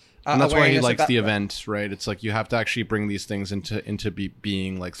Marx. And that's why he likes the event, right? It's like you have to actually bring these things into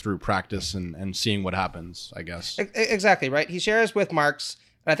being like through practice and seeing what happens, I guess. Exactly, right? He shares with Marx,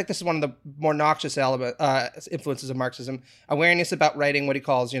 and I think this is one of the more noxious influences of Marxism, awareness about writing what he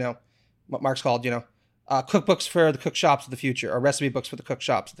calls, you know, what Marx called, you know, cookbooks for the cook shops of the future, or recipe books for the cook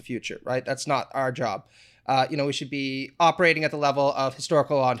shops of the future, right? That's not our job. You know, we should be operating at the level of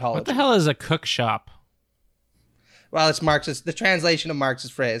historical ontology. What the hell is a cook shop? Well, it's Marx's, the translation of Marx's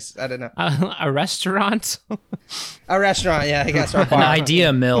phrase. I don't know. A restaurant? A restaurant, yeah, I guess. Or a bar. An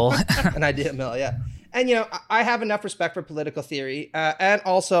idea mill. An idea mill, yeah. And, you know, I have enough respect for political theory, and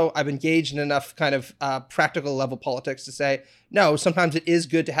also I've engaged in enough kind of practical level politics to say, no, sometimes it is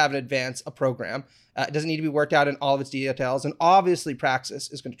good to have in advance a program. It doesn't need to be worked out in all of its details, and obviously praxis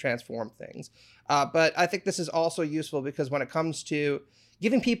is going to transform things. But I think this is also useful because when it comes to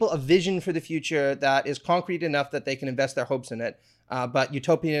giving people a vision for the future that is concrete enough that they can invest their hopes in it, but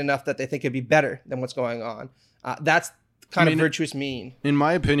utopian enough that they think it'd be better than what's going on, that's kind of virtuous mean. In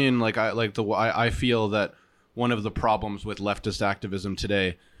my opinion, I feel that one of the problems with leftist activism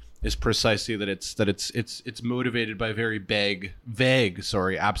today is precisely that it's motivated by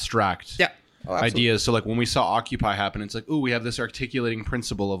very abstract ideas. So like when we saw Occupy happen, it's like, ooh, we have this articulating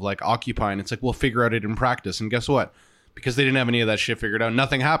principle of like Occupy, and it's like, we'll figure out it in practice. And guess what? Because they didn't have any of that shit figured out,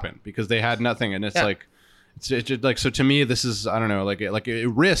 nothing happened because they had nothing. And it's like, it's like, so to me, this is, I don't know, like it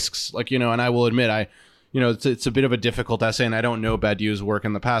risks, like, you know, and I will admit, it's a bit of a difficult essay, and I don't know Badiou's work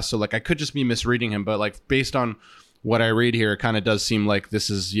in the past, so like I could just be misreading him, but like based on what I read here, it kind of does seem like this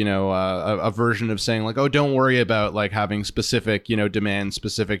is, you know, a version of saying like, oh, don't worry about like having specific, you know, demand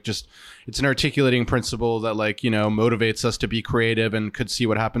specific, just it's an articulating principle that like, you know, motivates us to be creative and could see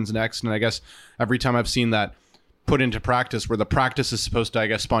what happens next. And I guess every time I've seen that put into practice, where the practice is supposed to, I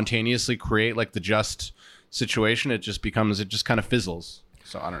guess, spontaneously create like the just situation, it just kind of fizzles.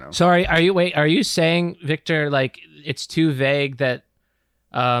 So I don't know. So are you saying, Victor, like it's too vague that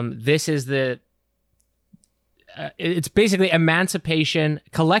this is it's basically emancipation,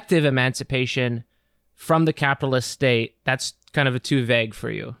 collective emancipation from the capitalist state? That's kind of too vague for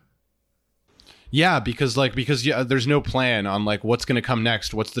you. Yeah, because there's no plan on like what's going to come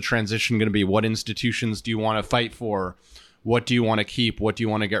next. What's the transition going to be? What institutions do you want to fight for? What do you want to keep? What do you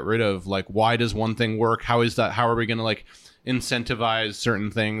want to get rid of? Like, why does one thing work? How is that? How are we going to like incentivize certain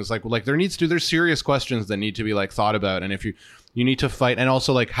things? Like there's serious questions that need to be like thought about. And if you need to fight, and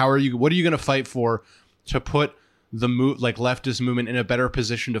also like what are you going to fight for to put the leftist movement in a better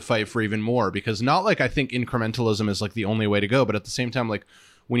position to fight for even more? Because not like I think incrementalism is like the only way to go, but at the same time, like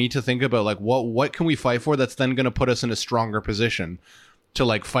we need to think about like what can we fight for that's then going to put us in a stronger position to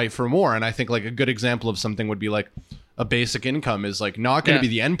like fight for more. And I think like a good example of something would be like a basic income is like not going to be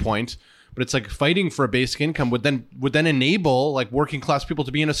the end point, but it's like fighting for a basic income would then enable like working class people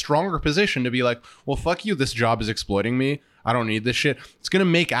to be in a stronger position to be like, well, fuck you, this job is exploiting me, I don't need this shit. It's going to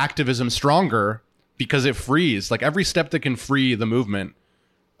make activism stronger because it frees, like every step that can free the movement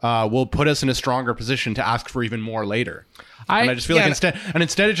will put us in a stronger position to ask for even more later. And I just feel like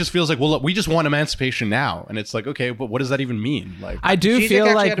instead it just feels like, well, look, we just want emancipation now. And it's like, okay, but what does that even mean? Like, I do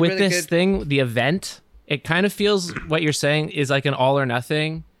feel like with this thing, the event, it kind of feels what you're saying is like an all or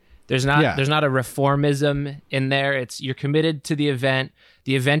nothing. There's not a reformism in there. It's you're committed to the event.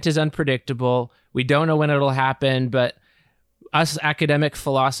 The event is unpredictable. We don't know when it'll happen, but us academic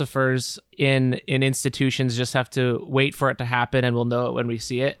philosophers in institutions just have to wait for it to happen, and we'll know it when we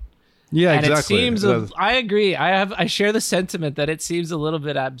see it. Yeah, and exactly. It seems, I agree. I share the sentiment that it seems a little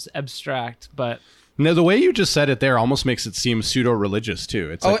bit abstract, but No, the way you just said it there almost makes it seem pseudo-religious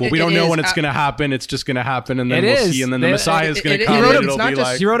too. It's like, well, we don't know when it's going to happen. It's just going to happen, and then we'll see, and then the Messiah is going to come, and it'll be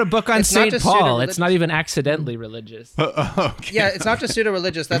like... He wrote a book on It's not St. just Paul. pseudo-religious. It's not even accidentally religious. Okay. Yeah, it's not just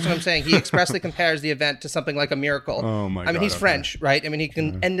pseudo-religious. That's what I'm saying. He expressly compares the event to something like a miracle. Oh my I mean, God, he's okay. French, right? I mean, he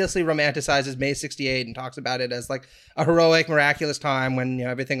can endlessly romanticizes May 68 and talks about it as like a heroic, miraculous time when, you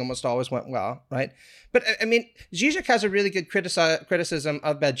know, everything almost always went well, right? But I mean, Zizek has a really good criticism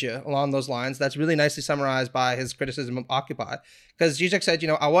of Badiou along those lines. That's really nicely summarized by his criticism of Occupy. Because Zizek said, you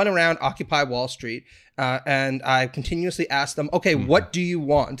know, I went around Occupy Wall Street and I continuously asked them, okay, what do you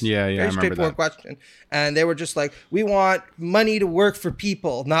want? Yeah, I Very remember straightforward that. question. And they were just like, we want money to work for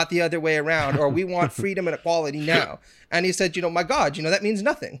people, not the other way around. Or we want freedom and equality now. And he said, you know, my God, you know, that means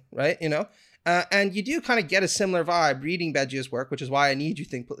nothing, right? You know? And you do kind of get a similar vibe reading Badiou's work, which is why I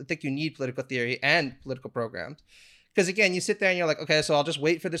think you need political theory and political programs. Because again, you sit there and you're like, okay, so I'll just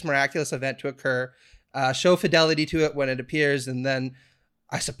wait for this miraculous event to occur, show fidelity to it when it appears, and then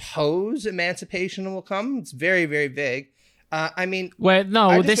I suppose emancipation will come. It's very, very vague. I mean, Wait, I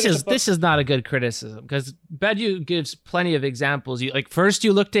no, just this finished is a book- this is not a good criticism because Badiou gives plenty of examples. You like first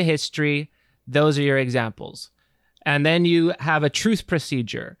you look to history; those are your examples, and then you have a truth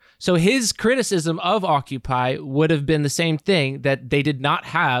procedure. So his criticism of Occupy would have been the same thing, that they did not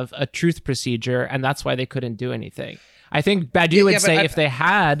have a truth procedure, and that's why they couldn't do anything. I think Badiou would but say I- if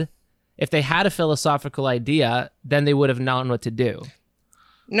they had a philosophical idea, then they would have known what to do.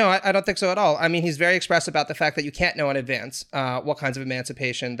 No, I don't think so at all. I mean, he's very express about the fact that you can't know in advance what kinds of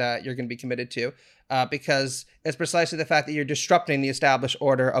emancipation that you're going to be committed to, because it's precisely the fact that you're disrupting the established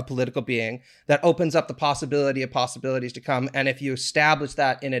order of political being that opens up the possibility of possibilities to come. And if you establish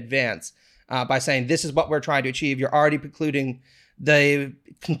that in advance by saying this is what we're trying to achieve, you're already precluding the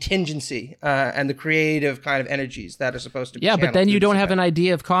contingency and the creative kind of energies that are supposed to be Yeah, but channeled then through you this don't have event. an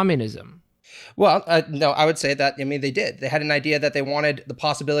idea of communism. Well, no, I would say that, I mean, they did. They had an idea that they wanted the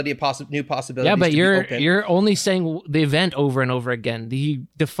possibility of new possibilities Yeah, but to be open. you're only saying the event over and over again. He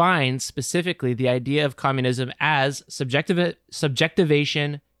defines specifically the idea of communism as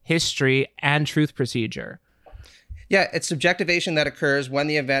subjectivation, history, and truth procedure. Yeah, it's subjectivation that occurs when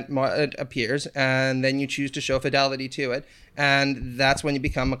the event appears, and then you choose to show fidelity to it. And that's when you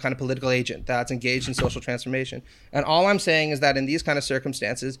become a kind of political agent that's engaged in social transformation. And all I'm saying is that in these kind of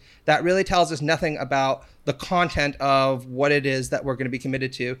circumstances, that really tells us nothing about the content of what it is that we're going to be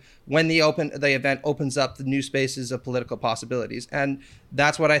committed to when the event opens up the new spaces of political possibilities. And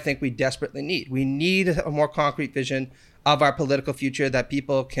that's what I think we desperately need. We need a more concrete vision of our political future that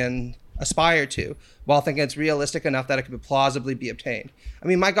people can aspire to, while thinking it's realistic enough that it could plausibly be obtained. I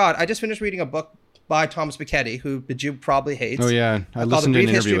mean, my God, I just finished reading a book by Thomas Piketty, who the Jew probably hates. Oh yeah, I called listened The to an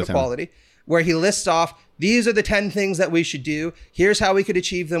Brief History interview of with him. Equality, where he lists off, these are the 10 things that we should do. Here's how we could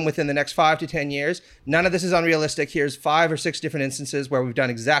achieve them within the next 5 to 10 years. None of this is unrealistic. Here's 5 or 6 different instances where we've done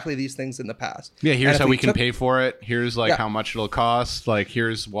exactly these things in the past. Yeah, And here's if how we can took- pay for it. Here's like Yeah. how much it'll cost. Like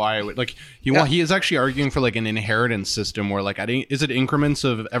here's why it would, like Yeah. he is actually arguing for like an inheritance system where like is it increments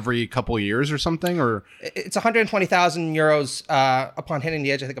of every couple years or something, or It's 120,000 euros upon hitting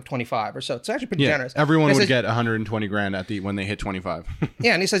the age, I think, of 25 or so. It's actually pretty yeah, generous. everyone And it would says- get 120 grand when they hit 25.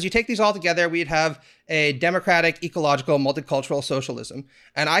 Yeah, and he says you take these all together, we'd have a democratic, ecological, multicultural socialism.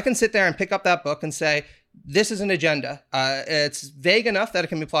 And I can sit there and pick up that book and say, this is an agenda. It's vague enough that it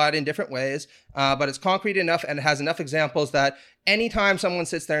can be applied in different ways, but it's concrete enough and it has enough examples that anytime someone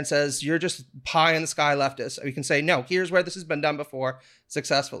sits there and says, you're just pie in the sky leftist, we can say, no, here's where this has been done before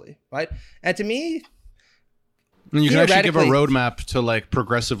successfully, right? And to me, And you can actually give a Theoretically- roadmap to like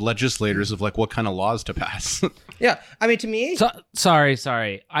progressive legislators of like what kind of laws to pass. yeah, I mean, to me,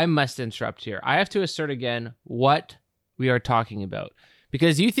 Sorry. I must interrupt here. I have to assert again what we are talking about.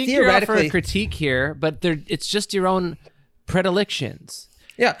 Because you think you're up for a Theoretically- critique here, but it's just your own predilections.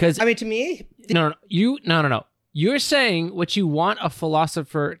 yeah, 'Cause- I mean, to me, No. You're saying what you want a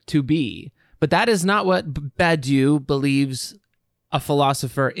philosopher to be, but that is not what Badiou believes a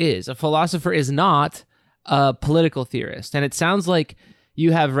philosopher is. A philosopher is not a political theorist. And it sounds like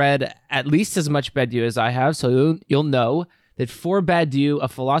you have read at least as much Badiou as I have, so you'll know that for Badiou, a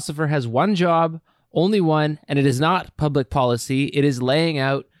philosopher has one job, only one, and it is not public policy. It is laying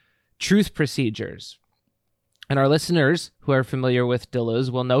out truth procedures. And our listeners who are familiar with Deleuze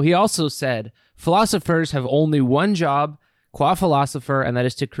will know he also said philosophers have only one job, qua philosopher, and that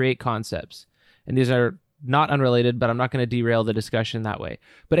is to create concepts. And these are not unrelated, but I'm not going to derail the discussion that way.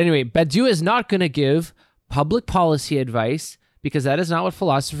 But anyway, Badiou is not going to give public policy advice because that is not what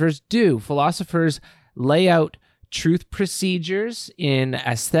philosophers do. Philosophers lay out truth procedures in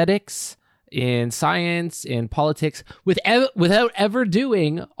aesthetics, in science, in politics, without ever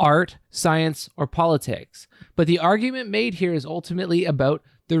doing art, science, or politics. But the argument made here is ultimately about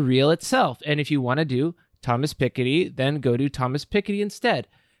the real itself. And if you want to do Thomas Piketty, then go do Thomas Piketty instead.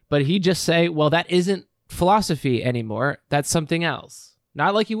 But he just say, well, that isn't philosophy anymore. That's something else.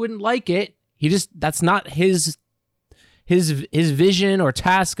 Not like he wouldn't like it. That's not his vision or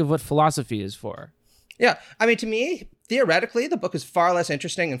task of what philosophy is for. Yeah. I mean, to me, theoretically, the book is far less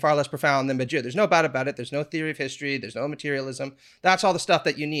interesting and far less profound than Badiou. There's no doubt about it. There's no theory of history. There's no materialism. That's all the stuff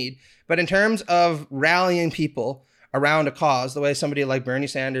that you need. But in terms of rallying people around a cause, the way somebody like Bernie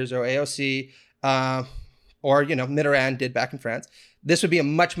Sanders or AOC or, Mitterrand did back in France, this would be a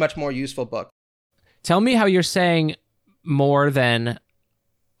much, much more useful book. Tell me how you're saying more than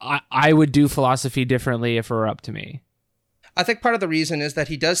I would do philosophy differently if it were up to me. I think part of the reason is that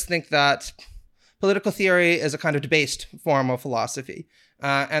he does think that political theory is a kind of debased form of philosophy.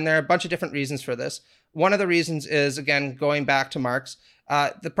 And there are a bunch of different reasons for this. One of the reasons is, again, going back to Marx,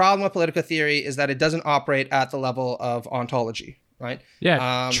 the problem with political theory is that it doesn't operate at the level of ontology, right?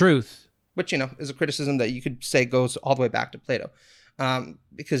 Yeah, truth. Which, is a criticism that you could say goes all the way back to Plato.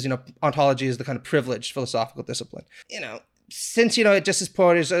 Because, ontology is the kind of privileged philosophical discipline. Since, it just is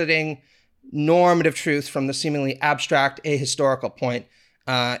positing normative truth from the seemingly abstract ahistorical point,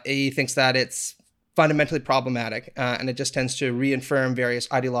 he thinks that it's fundamentally problematic, and it just tends to reaffirm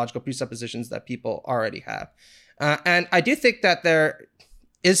various ideological presuppositions that people already have. And I do think that there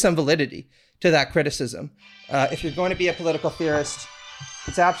is some validity to that criticism. If you're going to be a political theorist,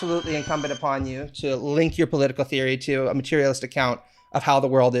 it's absolutely incumbent upon you to link your political theory to a materialist account of how the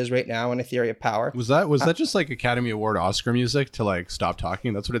world is right now and a theory of power. Was that just like Academy Award Oscar music to like stop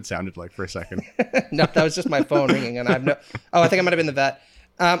talking? That's what it sounded like for a second. No, that was just my phone ringing, and I have I think I might have been the vet.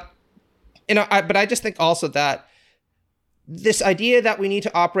 But I just think also that this idea that we need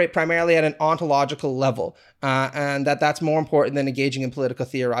to operate primarily at an ontological level, and that's more important than engaging in political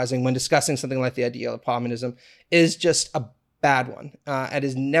theorizing when discussing something like the ideal of communism, is just a bad one. It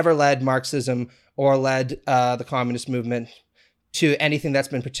has never led Marxism or led the communist movement to anything that's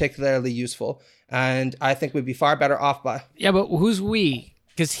been particularly useful. And I think we'd be far better off by... Yeah, but who's we?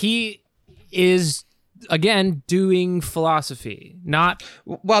 Because he is, again, doing philosophy, not...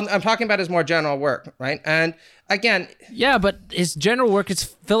 Well, I'm talking about his more general work, right? And again... Yeah, but his general work is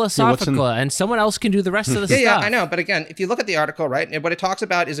philosophical, and someone else can do the rest of the stuff. Yeah, I know. But again, if you look at the article, right, what it talks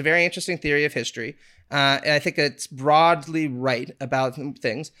about is a very interesting theory of history. And I think it's broadly right about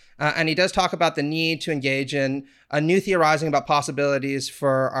things. And he does talk about the need to engage in a new theorizing about possibilities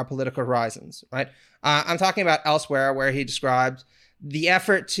for our political horizons, right? I'm talking about elsewhere where he describes the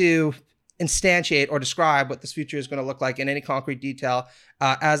effort to instantiate or describe what this future is going to look like in any concrete detail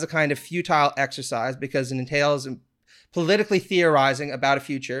as a kind of futile exercise because it entails politically theorizing about a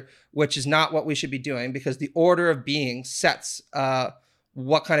future, which is not what we should be doing because the order of being sets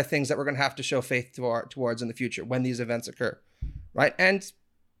what kind of things that we're going to have to show faith towards in the future when these events occur, right? And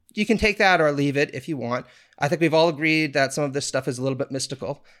you can take that or leave it if you want. I think we've all agreed that some of this stuff is a little bit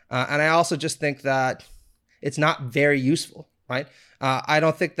mystical. And I also just think that it's not very useful, right? I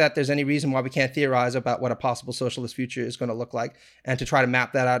don't think that there's any reason why we can't theorize about what a possible socialist future is going to look like and to try to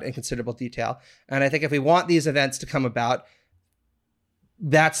map that out in considerable detail. And I think if we want these events to come about,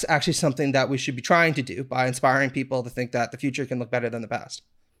 that's actually something that we should be trying to do by inspiring people to think that the future can look better than the past.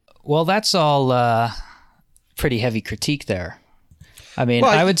 Well, that's all pretty heavy critique there. I mean,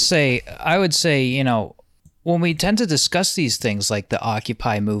 I would say, when we tend to discuss these things like the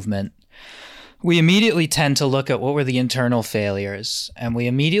Occupy movement, we immediately tend to look at what were the internal failures, and we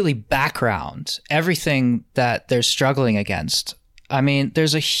immediately background everything that they're struggling against. I mean,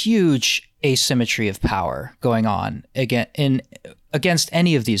 there's a huge asymmetry of power going on against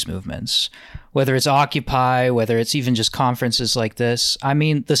any of these movements, whether it's Occupy, whether it's even just conferences like this. I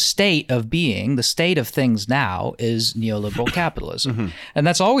mean, the state of being, the state of things now is neoliberal capitalism.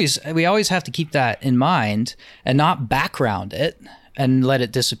 Mm-hmm. And we always have to keep that in mind and not background it and let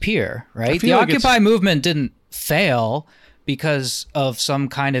it disappear, right? The Occupy movement didn't fail because of some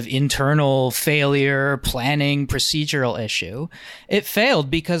kind of internal failure, planning, procedural issue. It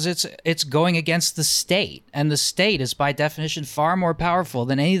failed because it's going against the state, and the state is by definition far more powerful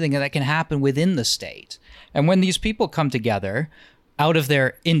than anything that can happen within the state. And when these people come together out of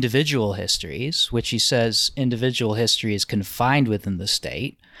their individual histories, which he says individual history is confined within the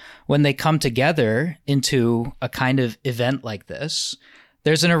state, when they come together into a kind of event like this,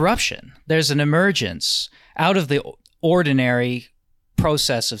 there's an eruption, there's an emergence out of the ordinary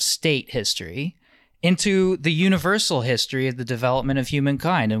process of state history into the universal history of the development of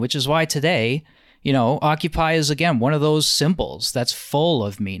humankind, and which is why today, You know, Occupy is, again, one of those symbols that's full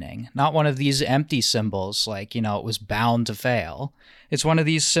of meaning, not one of these empty symbols like, you know, it was bound to fail. It's one of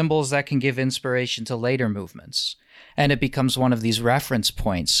these symbols that can give inspiration to later movements. And it becomes one of these reference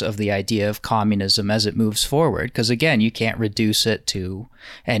points of the idea of communism as it moves forward. Because, again, you can't reduce it to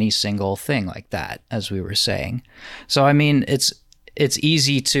any single thing like that, as we were saying. So, I mean, it's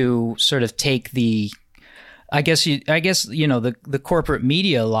easy to sort of take the, I guess, you know, the corporate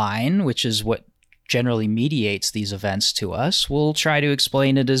media line, which is what generally mediates these events to us, will try to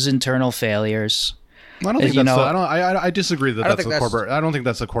explain it as internal failures. I don't think that's. I disagree that that's a corporate. I don't think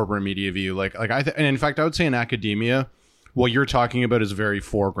that's a corporate media view. And in fact, I would say in academia, what you're talking about is very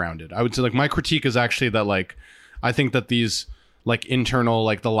foregrounded. I would say, like, my critique is actually that, like, I think that these, like, internal,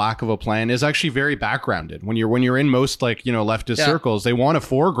 like, the lack of a plan is actually very backgrounded. When you're in most, like, you know, leftist circles, they want to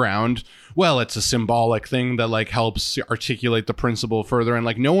foreground. Well, it's a symbolic thing that, like, helps articulate the principle further, and,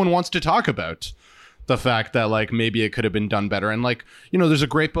 like, no one wants to talk about the fact that, like, maybe it could have been done better. And, like, you know, there's a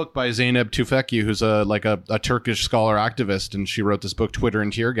great book by Zeynep Tufekci, who's a Turkish scholar activist, and she wrote this book, Twitter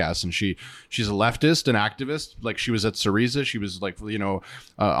and Tear Gas, and she's a leftist, an activist. Like, she was at Syriza, she was, like, you know,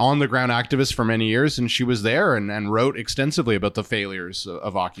 on the ground activist for many years, and she was there and wrote extensively about the failures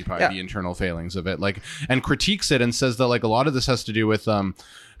of Occupy, the internal failings of it, like, and critiques it and says that, like, a lot of this has to do with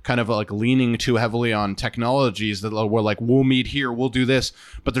kind of like leaning too heavily on technologies that were like, we'll meet here, we'll do this,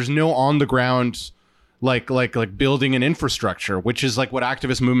 but there's no on the ground like building an infrastructure, which is like what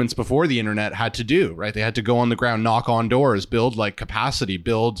activist movements before the internet had to do, right? They had to go on the ground, knock on doors, build like capacity,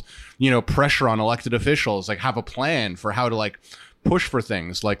 build, you know, pressure on elected officials, like have a plan for how to like push for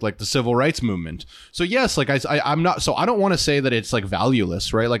things like the civil rights movement. So yes, like I'm not, so I don't want to say that it's like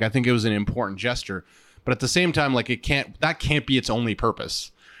valueless, right? Like I think it was an important gesture, but at the same time, like that can't be its only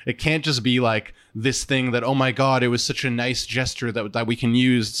purpose. It can't just be like this thing that, oh my God, it was such a nice gesture that we can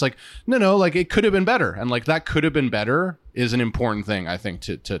use. It's like, no, like it could have been better. And like that could have been better is an important thing, I think,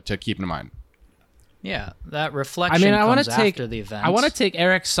 to keep in mind. Yeah, that reflection comes after the event. I want to take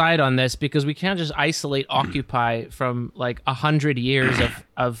Eric's side on this because we can't just isolate Occupy from like 100 years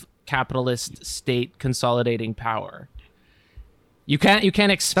of capitalist state consolidating power. You can't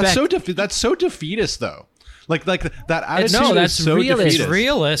expect... That's so defeatist, though. Like that attitude that's is so realist. defeatist.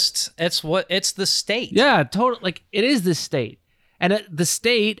 Realist. It's the state. Yeah, totally. Like it is the state, and the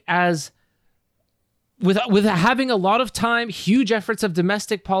state as with having a lot of time, huge efforts of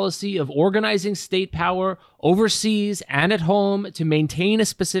domestic policy of organizing state power overseas and at home to maintain a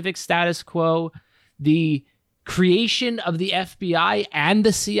specific status quo. The creation of the FBI and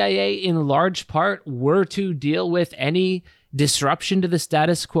the CIA, in large part, were to deal with any disruption to the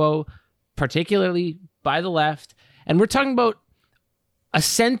status quo, particularly by the left. And we're talking about a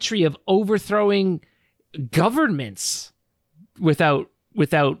century of overthrowing governments without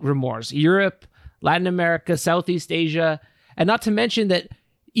remorse. Europe, Latin America, Southeast Asia, and not to mention that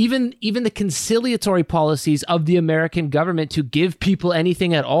even the conciliatory policies of the American government to give people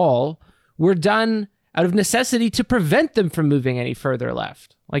anything at all were done out of necessity to prevent them from moving any further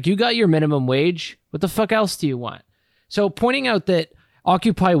left. Like, you got your minimum wage. What the fuck else do you want? So pointing out that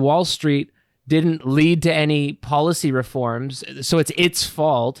Occupy Wall Street didn't lead to any policy reforms, so it's its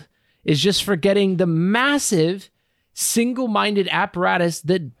fault, is just forgetting the massive single-minded apparatus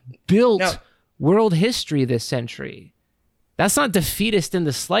that built world history this century. That's not defeatist in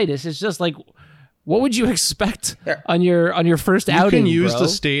the slightest. It's just like, what would you expect on your first outing? You can use bro? the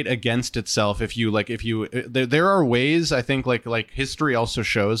state against itself there are ways, I think, like history also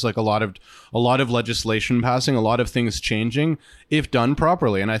shows, like a lot of legislation passing, a lot of things changing if done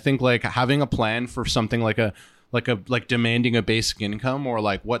properly. And I think like having a plan for something like demanding a basic income, or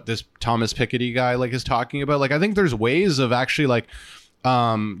like what this Thomas Piketty guy like is talking about, like I think there's ways of actually like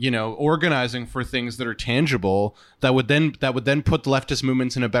organizing for things that are tangible that would then put the leftist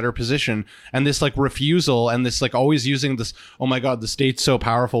movements in a better position. And this like refusal and this like always using this, oh my God, the state's so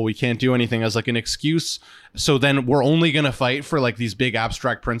powerful, we can't do anything, as like an excuse. So then we're only going to fight for like these big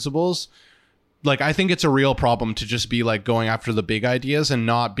abstract principles. Like, I think it's a real problem to just be like going after the big ideas and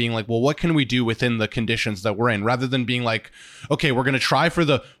not being like, well, what can we do within the conditions that we're in, rather than being like, okay, we're going to try for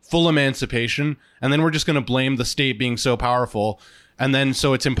the full emancipation and then we're just going to blame the state being so powerful. And then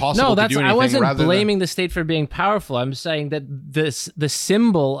so it's impossible to do anything. I wasn't blaming the state for being powerful. I'm saying that the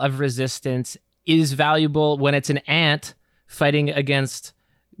symbol of resistance is valuable when it's an ant fighting against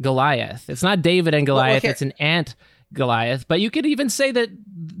Goliath. It's not David and Goliath, it's an ant Goliath. But you could even say that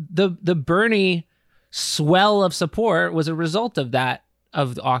the Bernie swell of support was a result of that,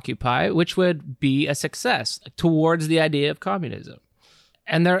 of Occupy, which would be a success towards the idea of communism.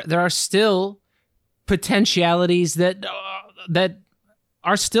 And there are still potentialities that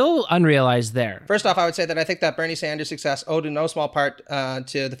are still unrealized there. First off, I would say that I think that Bernie Sanders' success owed in no small part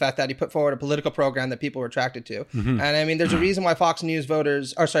to the fact that he put forward a political program that people were attracted to. And I mean, there's a reason why Fox News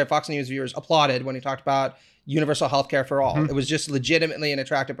viewers applauded when he talked about universal health care for all. It was just legitimately an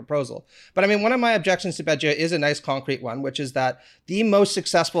attractive proposal. But I mean, one of my objections to Badja is a nice concrete one, which is that the most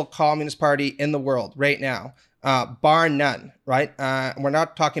successful Communist Party in the world right now, bar none, right? We're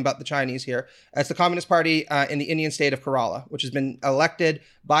not talking about the Chinese here. It's the Communist Party in the Indian state of Kerala, which has been elected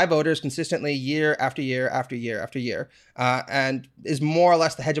by voters consistently year after year after year after year, and is more or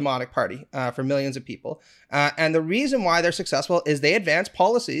less the hegemonic party for millions of people. And the reason why they're successful is they advance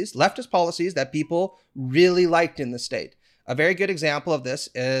policies, leftist policies that people really liked in the state. A very good example of this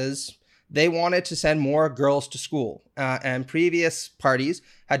is they wanted to send more girls to school. And previous parties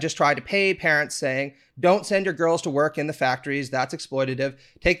had just tried to pay parents saying, don't send your girls to work in the factories. That's exploitative.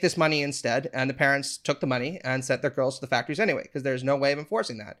 Take this money instead. And the parents took the money and sent their girls to the factories anyway, because there's no way of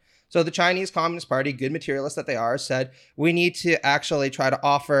enforcing that. So the Chinese Communist Party, good materialists that they are, said, we need to actually try to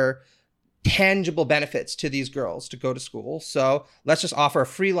offer tangible benefits to these girls to go to school. So let's just offer a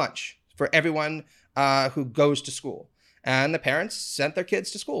free lunch for everyone who goes to school. And the parents sent their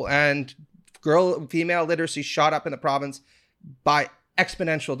kids to school, and female literacy shot up in the province by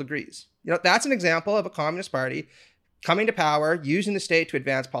exponential degrees. You know, that's an example of a Communist Party coming to power, using the state to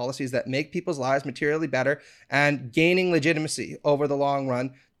advance policies that make people's lives materially better and gaining legitimacy over the long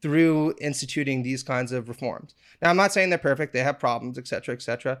run through instituting these kinds of reforms. Now, I'm not saying they're perfect. They have problems, et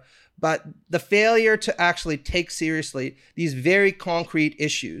cetera, but the failure to actually take seriously these very concrete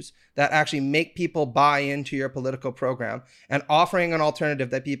issues that actually make people buy into your political program and offering an alternative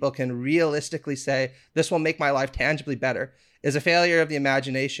that people can realistically say, this will make my life tangibly better, is a failure of the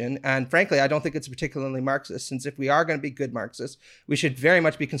imagination. And frankly, I don't think it's particularly Marxist, since if we are going to be good Marxists, we should very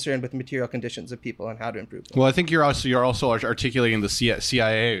much be concerned with the material conditions of people and how to improve them. Well, I think you're also articulating the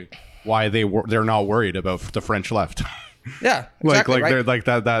CIA why they're not worried about the French left. Yeah, exactly, right? They're like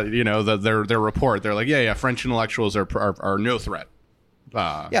that you know, their report. They're like, yeah, French intellectuals are no threat.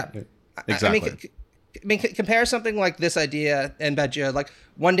 Exactly. I mean, compare something like this idea and Badja, like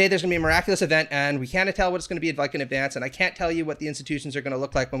one day there's going to be a miraculous event and we can't tell what it's going to be like in advance. And I can't tell you what the institutions are going to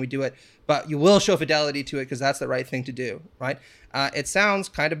look like when we do it, but you will show fidelity to it because that's the right thing to do, right? It sounds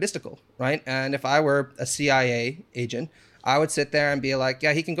kind of mystical, right? And if I were a CIA agent, I would sit there and be like,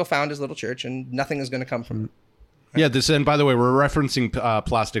 yeah, he can go found his little church and nothing is going to come from it. Yeah, and by the way, we're referencing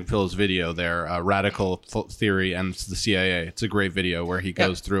Plastic Pill's video there, Radical Theory and the CIA. It's a great video where he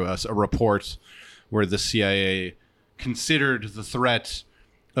goes through a report where the CIA considered the threat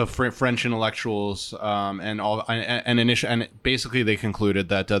of French intellectuals and basically they concluded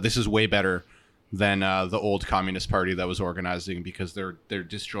that this is way better than the old Communist Party that was organizing, because they're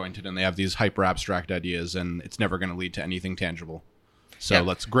disjointed and they have these hyper abstract ideas and it's never going to lead to anything tangible. So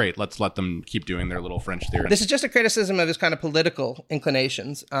let's let them keep doing their little French theory. This is just a criticism of his kind of political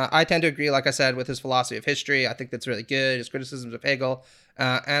inclinations. I tend to agree, like I said, with his philosophy of history. I think that's really good. His criticisms of Hegel.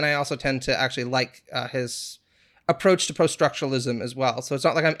 And I also tend to actually like his approach to post-structuralism as well. So it's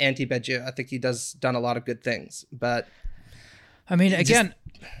not like I'm anti-Badja. I think he done a lot of good things. But I mean, again,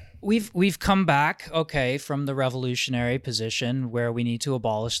 we've come back, okay, from the revolutionary position where we need to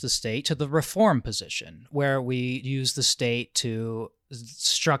abolish the state to the reform position where we use the state to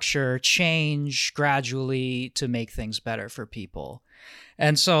structure change gradually to make things better for people.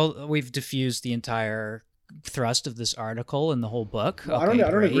 And so we've diffused the entire thrust of this article and the whole book. Well, okay,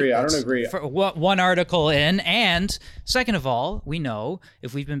 I don't agree. I don't agree. One article in. And second of all, we know,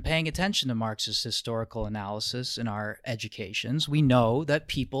 if we've been paying attention to Marxist historical analysis in our educations, we know that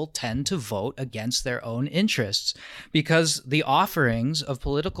people tend to vote against their own interests because the offerings of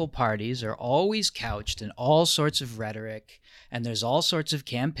political parties are always couched in all sorts of rhetoric, and there's all sorts of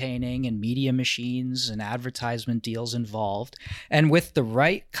campaigning and media machines and advertisement deals involved. And with the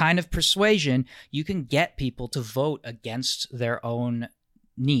right kind of persuasion, you can get people to vote against their own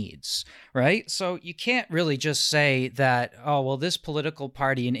needs, right? So you can't really just say that, oh, well, this political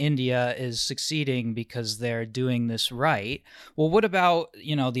party in India is succeeding because they're doing this right. Well, what about,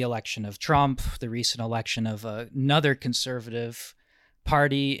 the election of Trump, the recent election of another conservative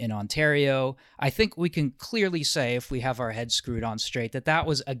party in Ontario? I think we can clearly say, if we have our heads screwed on straight, that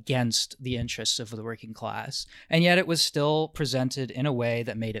was against the interests of the working class. And yet it was still presented in a way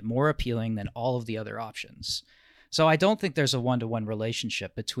that made it more appealing than all of the other options. So I don't think there's a one-to-one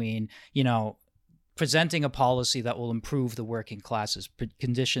relationship between, presenting a policy that will improve the working class's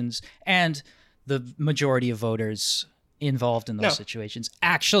conditions and the majority of voters, involved in those No. situations,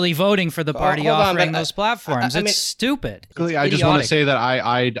 actually voting for the party hold on, offering but, those platforms. I It's mean- stupid. I It's just want to idiotic. say that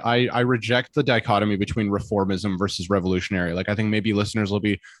I reject the dichotomy between reformism versus revolutionary. Like, I think maybe listeners will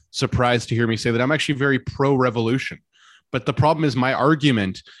be surprised to hear me say that I'm actually very pro-revolution. But the problem is, my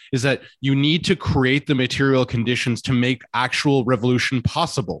argument is that you need to create the material conditions to make actual revolution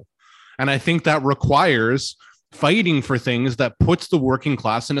possible. And I think that requires fighting for things that puts the working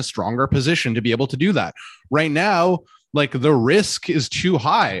class in a stronger position to be able to do that. Right now, like, the risk is too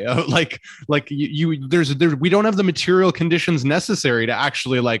high. We don't have the material conditions necessary to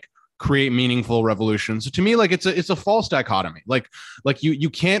actually like create meaningful revolutions. So to me, like, it's a false dichotomy. Like you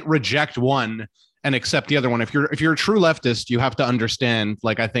can't reject one and accept the other one. If you're a true leftist, you have to understand,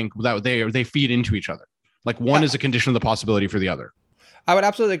 like, I think that they feed into each other. Like, one is a condition of the possibility for the other. I would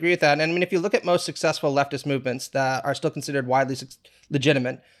absolutely agree with that. And I mean, if you look at most successful leftist movements that are still considered widely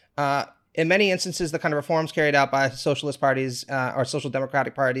legitimate, in many instances, the kind of reforms carried out by socialist parties or social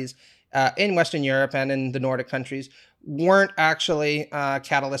democratic parties in Western Europe and in the Nordic countries weren't actually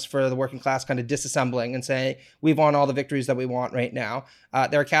catalysts for the working class kind of disassembling and saying, we've won all the victories that we want right now.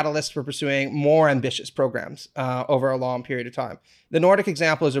 They're catalysts for pursuing more ambitious programs over a long period of time. The Nordic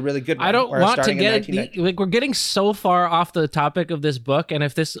example is a really good one. I don't where want to starting in get 1990 like, we're getting so far off the topic of this book, and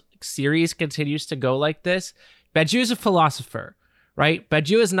if this series continues to go like this, Badiou is a philosopher, right?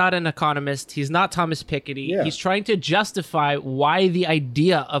 Badiou is not an economist. He's not Thomas Piketty. Yeah. He's trying to justify why the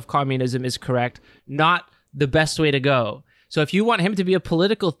idea of communism is correct, not the best way to go. So if you want him to be a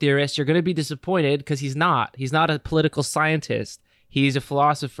political theorist, you're going to be disappointed because he's not. He's not a political scientist. He's a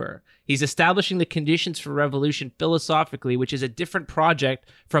philosopher. He's establishing the conditions for revolution philosophically, which is a different project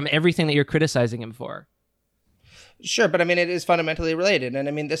from everything that you're criticizing him for. Sure, but I mean, it is fundamentally related. And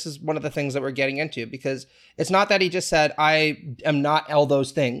I mean, this is one of the things that we're getting into, because it's not that he just said, I am not all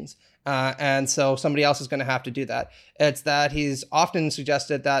those things. And so somebody else is going to have to do that. It's that he's often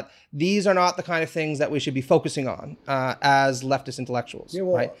suggested that these are not the kind of things that we should be focusing on as leftist intellectuals, Yeah,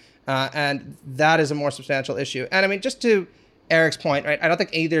 well- right? And that is a more substantial issue. And I mean, just to Eric's point, right? I don't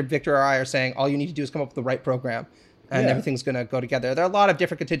think either Victor or I are saying all you need to do is come up with the right program and Yeah. everything's going to go together. There are a lot of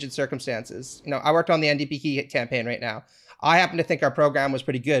different contingent circumstances. You know, I worked on the NDP campaign right now. I happen to think our program was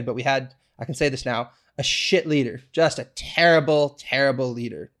pretty good, but we had, I can say this now, a shit leader, just a terrible, terrible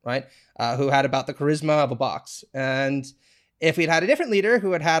leader, right? Who had about the charisma of a box. And if we'd had a different leader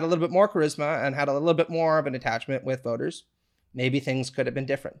who had had a little bit more charisma and had a little bit more of an attachment with voters, maybe things could have been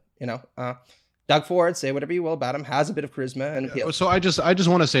different. You know, Doug Ford, say whatever you will about him, has a bit of charisma and appeal. So I just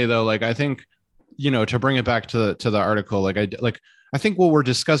want to say, though, like, I think, you know, to bring it back to the article, I think what we're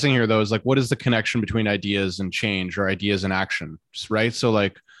discussing here, though, is like, what is the connection between ideas and change, or ideas and action, right? So,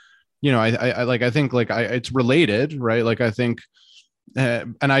 like, you know, I think it's related, right? Like, I think,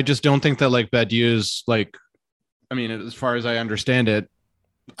 and I just don't think that, like, Badiou's, like, I mean, as far as I understand it,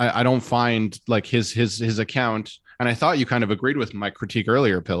 I don't find, like, his account, and I thought you kind of agreed with my critique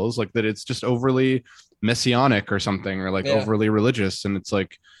earlier, Pills, like, that it's just overly messianic or something, or like overly religious, and it's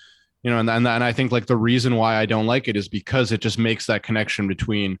like, you know, and I think, like, the reason why I don't like it is because it just makes that connection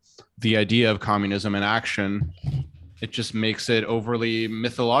between the idea of communism and action. It just makes it overly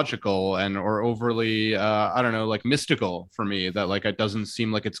mythological or overly, I don't know, like, mystical for me, that, like, it doesn't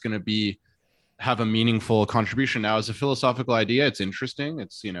seem like it's going to have a meaningful contribution. Now, as a philosophical idea, it's interesting.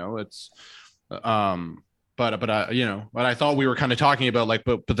 It's, you know, it's, but you know, but I thought we were kind of talking about, like,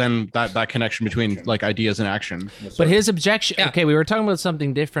 but then that connection between, like, ideas and action. But his objection, okay, we were talking about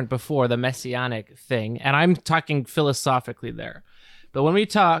something different before, the messianic thing, and I'm talking philosophically there. But when we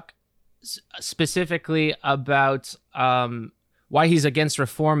talk specifically about why he's against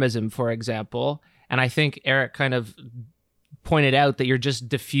reformism, for example, and I think Eric kind of pointed out that you're just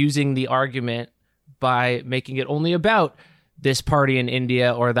diffusing the argument by making it only about this party in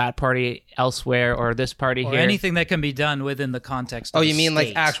India or that party elsewhere or this party Or here. anything that can be done within the context of Oh, the you mean like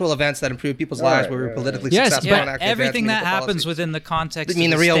state. actual events that improve people's All lives right, where we're right, politically right. Yes, successful but and actually Everything advancing that political happens policies? within the context You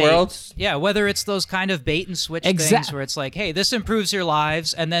mean of the real state. world? Yeah, whether it's those kind of bait and switch Exact- things where it's like, hey, this improves your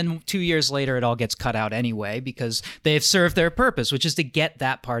lives, and then 2 years later it all gets cut out anyway because they've served their purpose, which is to get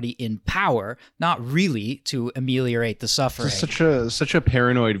that party in power, not really to ameliorate the suffering. It's such a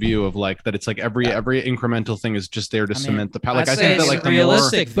paranoid view of, like, that it's like every incremental thing is just there to cement the power. Like, I'd I say think that, it's like, a the more,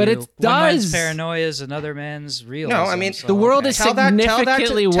 realistic But view. it One man's does. paranoia is another man's realism. No, I mean, so, the world okay. is Tell that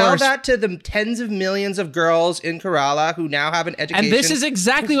significantly to, tell worse. that to the tens of millions of girls in Kerala who now have an education. And this is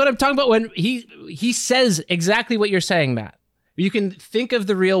exactly what I'm talking about when he says exactly what you're saying, Matt. You can think of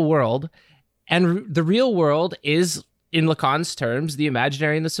the real world, and the real world is, in Lacan's terms, the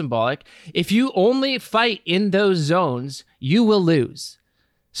imaginary and the symbolic. If you only fight in those zones, you will lose.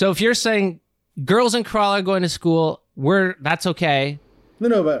 So if you're saying girls in Kerala are going to school that's okay.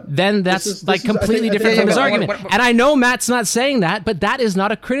 No, but then that's completely different from his argument. And I know Matt's not saying that, but that is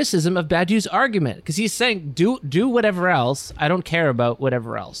not a criticism of Badiou's argument, because he's saying do whatever else. I don't care about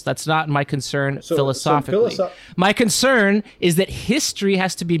whatever else. That's not my concern philosophically. My concern is that history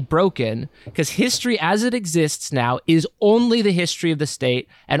has to be broken, because history as it exists now is only the history of the state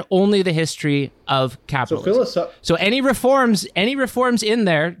and only the history of capitalism. So any reforms in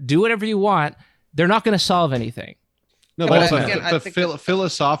there, do whatever you want, they're not going to solve anything. No, but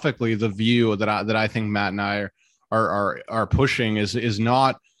philosophically, the view that I think Matt and I are pushing is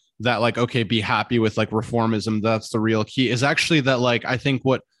not that, like, okay, be happy with like reformism. That's the real key. Is actually that, like, I think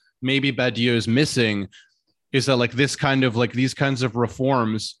what maybe Badiou is missing is that, like, this kind of like these kinds of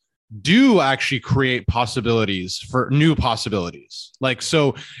reforms do actually create possibilities for new possibilities. Like,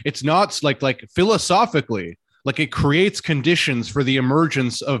 so it's not like philosophically, like, it creates conditions for the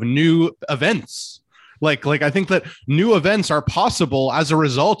emergence of new events. Like I think that new events are possible as a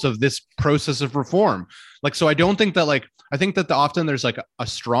result of this process of reform. Like, so I don't think that, like, I think that often there's like a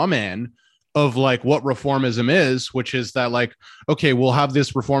straw man of like what reformism is, which is that, like, okay, we'll have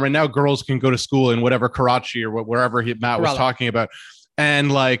this reform and now girls can go to school in whatever Karachi or wherever Matt was talking about.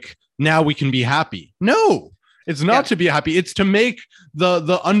 And like, now we can be happy. No, it's not to be happy. It's to make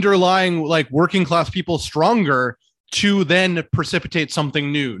the underlying like working class people stronger to then precipitate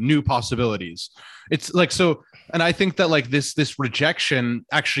something new possibilities. It's like, so, and I think that like this rejection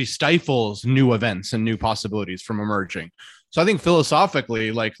actually stifles new events and new possibilities from emerging. So I think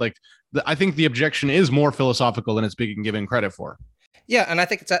philosophically, I think the objection is more philosophical than it's being given credit for. Yeah, and I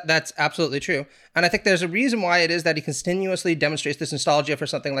think that's absolutely true. And I think there's a reason why it is that he continuously demonstrates this nostalgia for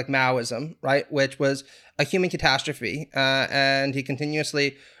something like Maoism, right, which was a human catastrophe. And he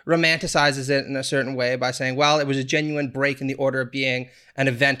continuously romanticizes it in a certain way by saying, well, it was a genuine break in the order of being, an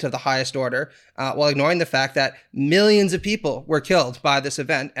event of the highest order, while ignoring the fact that millions of people were killed by this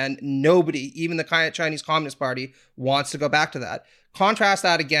event, and nobody, even the Chinese Communist Party, wants to go back to that. Contrast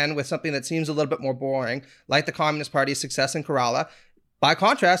that again with something that seems a little bit more boring, like the Communist Party's success in Kerala. By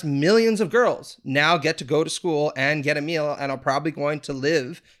contrast, millions of girls now get to go to school and get a meal and are probably going to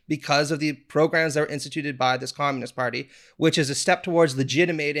live because of the programs that were instituted by this Communist Party, which is a step towards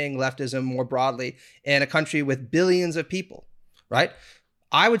legitimating leftism more broadly in a country with billions of people, right?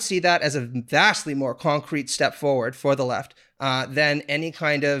 I would see that as a vastly more concrete step forward for the left than any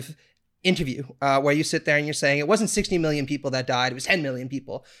kind of interview where you sit there and you're saying it wasn't 60 million people that died, it was 10 million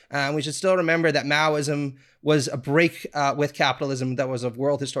people. We should still remember that Maoism was a break with capitalism that was of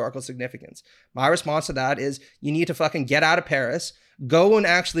world historical significance. My response to that is you need to fucking get out of Paris, go and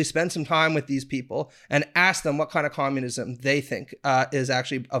actually spend some time with these people and ask them what kind of communism they think is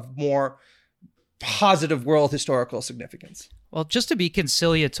actually of more positive world historical significance. Well, just to be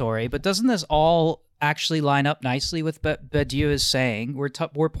conciliatory, but doesn't this all actually line up nicely with Badiou is saying?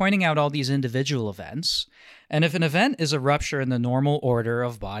 We're pointing out all these individual events, and if an event is a rupture in the normal order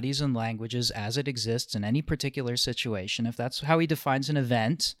of bodies and languages as it exists in any particular situation, if that's how he defines an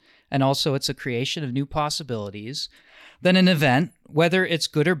event, and also it's a creation of new possibilities, then an event, whether it's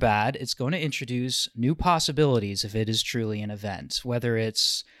good or bad, it's going to introduce new possibilities if it is truly an event, whether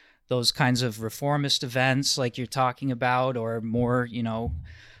it's those kinds of reformist events like you're talking about, or more,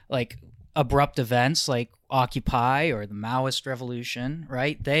 like abrupt events like Occupy or the Maoist revolution,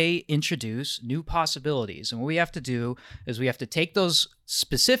 right? They introduce new possibilities. And what we have to do is we have to take those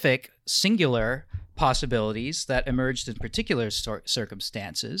specific singular possibilities that emerged in particular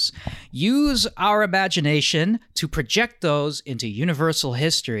circumstances, use our imagination to project those into universal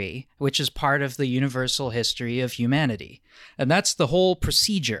history, which is part of the universal history of humanity. And that's the whole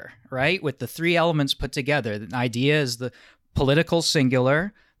procedure, right? With the three elements put together. The idea is the political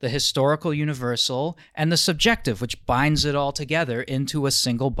singular, the historical universal, and the subjective, which binds it all together into a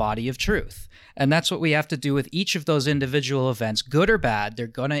single body of truth. And that's what we have to do with each of those individual events, good or bad. They're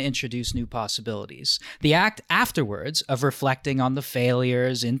going to introduce new possibilities. The act afterwards of reflecting on the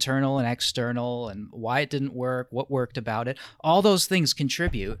failures, internal and external, and why it didn't work, what worked about it, all those things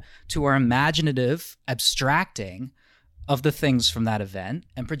contribute to our imaginative abstracting of the things from that event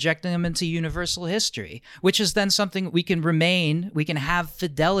and projecting them into universal history, which is then something we can have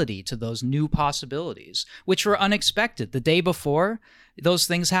fidelity to those new possibilities, which were unexpected. The day before those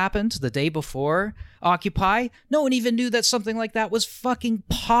things happened, the day before Occupy, no one even knew that something like that was fucking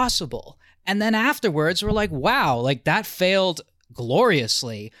possible. And then afterwards, we're like, wow, like that failed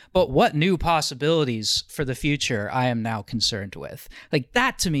gloriously, but what new possibilities for the future I am now concerned with. Like,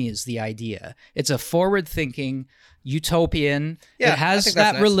 that to me is the idea. It's a forward-thinking utopian. Yeah, it has I think that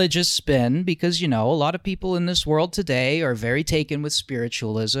that's nice. religious spin because, you know, a lot of people in this world today are very taken with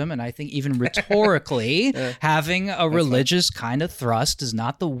spiritualism. And I think even rhetorically, having a religious kind of thrust is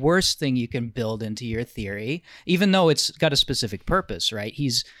not the worst thing you can build into your theory, even though it's got a specific purpose, right?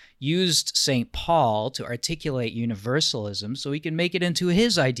 He's used St. Paul to articulate universalism so he can make it into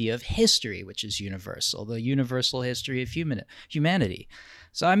his idea of history, which is universal, the universal history of humanity.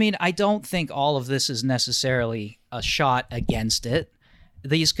 So, I mean, I don't think all of this is necessarily a shot against it.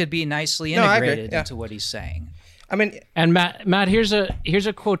 These could be nicely No, I agree, integrated yeah. into what he's saying. I mean, And Matt, here's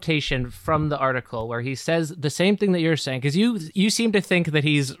a quotation from the article where he says the same thing that you're saying, because you seem to think that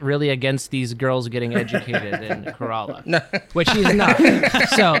he's really against these girls getting educated in Kerala, which he's not.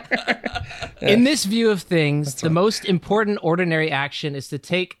 So, in this view of things, the most important ordinary action is to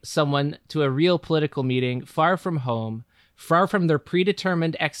take someone to a real political meeting far from home, far from their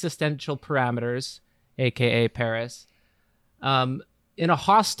predetermined existential parameters, aka Paris, in a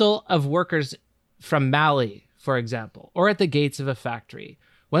hostel of workers from Mali, for example, or at the gates of a factory.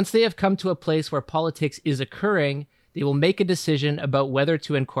 Once they have come to a place where politics is occurring, they will make a decision about whether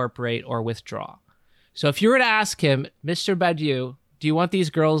to incorporate or withdraw. So if you were to ask him, Mr. Badiou, do you want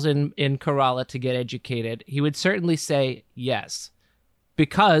these girls in Kerala to get educated? He would certainly say yes,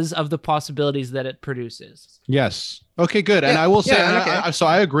 because of the possibilities that it produces. Yes. Okay, good. And I will say, so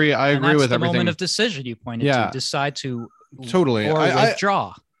I agree. I agree with the everything. Moment of decision you pointed to. Decide to totally or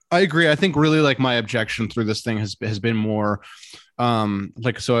withdraw. I agree. I think really like my objection through this thing has been more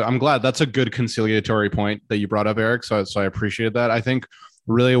so I'm glad that's a good conciliatory point that you brought up, Eric. So I appreciated that. I think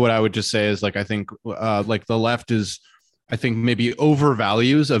really what I would just say is like, I think like the left is, I think maybe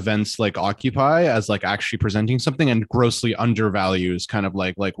overvalues events like Occupy as like actually presenting something and grossly undervalues kind of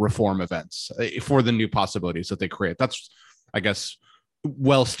like reform events for the new possibilities that they create. That's, I guess,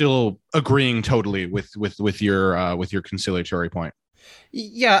 well, still agreeing totally with your conciliatory point.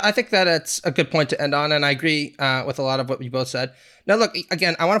 Yeah, I think that it's a good point to end on, and I agree with a lot of what you both said. Now, look,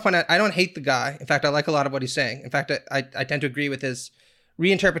 again, I want to point out, I don't hate the guy. In fact, I like a lot of what he's saying. In fact, I tend to agree with his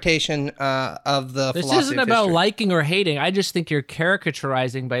reinterpretation of the This philosophy isn't of about history. liking or hating. I just think you're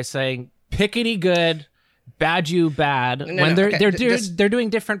caricaturizing by saying Piketty good, Badiou bad, when they're doing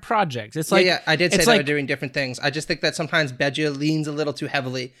different projects. It's like I did say it's they like, were doing different things. I just think that sometimes Badiou leans a little too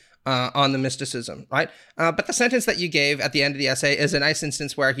heavily on the mysticism, right? But the sentence that you gave at the end of the essay is a nice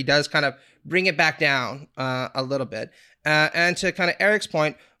instance where he does kind of bring it back down a little bit. And to kind of Eric's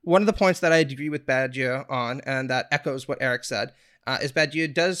point, one of the points that I agree with Badiou on, and that echoes what Eric said, is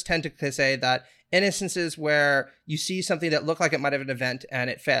Badiou does tend to say that in instances where you see something that looked like it might have an event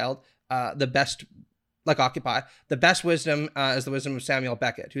and it failed, the best, like Occupy, the best wisdom is the wisdom of Samuel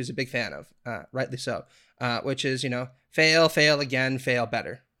Beckett, who's a big fan of, rightly so, which is, fail again, fail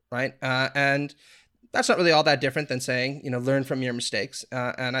better. Right. And that's not really all that different than saying, learn from your mistakes.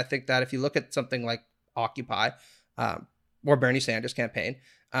 And I think that if you look at something like Occupy or Bernie Sanders campaign,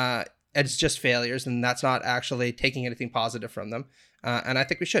 it's just failures, and that's not actually taking anything positive from them. And I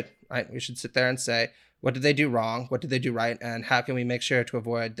think we should, right? We should sit there and say, what did they do wrong? What did they do right? And how can we make sure to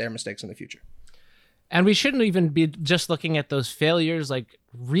avoid their mistakes in the future? And we shouldn't even be just looking at those failures. Like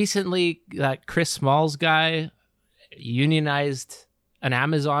recently, that Chris Smalls guy unionized an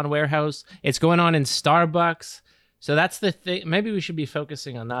Amazon warehouse. It's going on in Starbucks. So that's the thing. Maybe we should be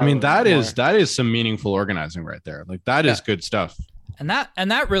focusing on that. I mean, that is some meaningful organizing right there. Like that is good stuff. And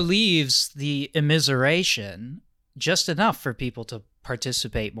that relieves the immiseration just enough for people to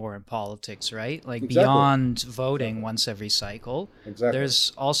participate more in politics, right? Like beyond voting once every cycle. Exactly.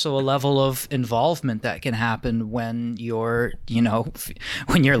 There's also a level of involvement that can happen when your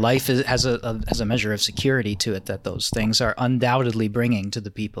life has a measure of security to it that those things are undoubtedly bringing to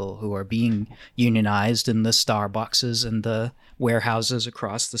the people who are being unionized in the Starbuckses and the warehouses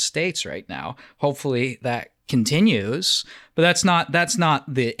across the states right now. Hopefully that continues, but that's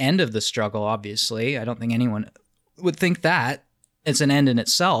not the end of the struggle, obviously. I don't think anyone would think that it's an end in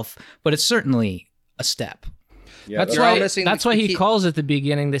itself, but it's certainly a step. Yeah, that's why he calls at the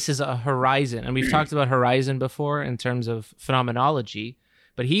beginning, this is a horizon. And we've talked about horizon before in terms of phenomenology,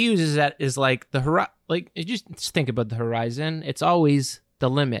 but he uses that as like just think about the horizon. It's always the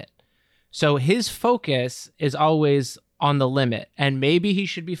limit. So his focus is always on the limit, and maybe he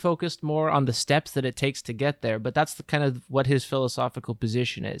should be focused more on the steps that it takes to get there. But that's the kind of what his philosophical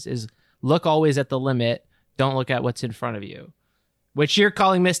position is look always at the limit. Don't look at what's in front of you, which you're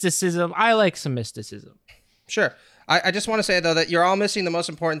calling mysticism. I like some mysticism. Sure. I just want to say, though, that you're all missing the most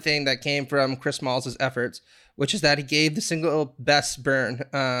important thing that came from Chris Smalls' efforts, which is that he gave the single best burn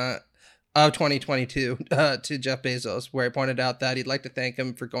of 2022 to Jeff Bezos, where he pointed out that he'd like to thank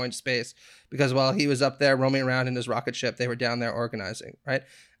him for going to space because while he was up there roaming around in his rocket ship, they were down there organizing, right?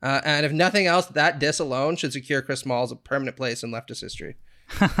 And if nothing else, that diss alone should secure Chris Smalls a permanent place in leftist history.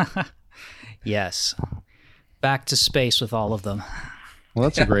 Yes. Back to space with all of them. Well,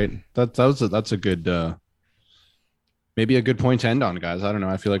 that's a good maybe a good point to end on, guys. I don't know.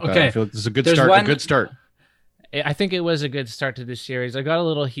 I feel like this is a good start. A good start. I think it was a good start to this series. I got a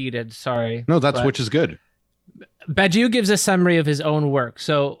little heated. Sorry. No, which is good. Badiou gives a summary of his own work.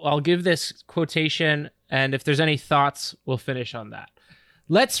 So I'll give this quotation, and if there's any thoughts, we'll finish on that.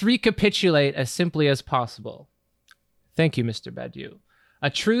 Let's recapitulate as simply as possible. Thank you, Mr. Badiou. A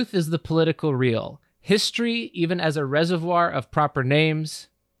truth is the political real. History, even as a reservoir of proper names,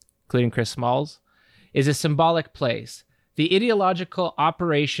 including Chris Smalls, is a symbolic place. The ideological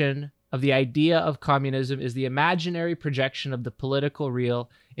operation of the idea of communism is the imaginary projection of the political real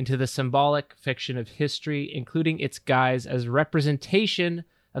into the symbolic fiction of history, including its guise as representation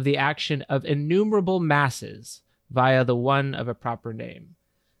of the action of innumerable masses via the one of a proper name,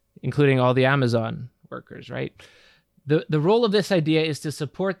 including all the Amazon workers, right? The role of this idea is to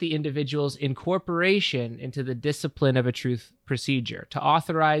support the individual's incorporation into the discipline of a truth procedure, to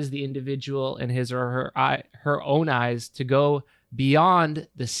authorize the individual in his or her own eyes to go beyond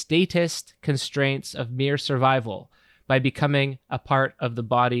the statist constraints of mere survival by becoming a part of the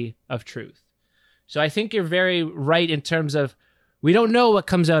body of truth. So I think you're very right in terms of we don't know what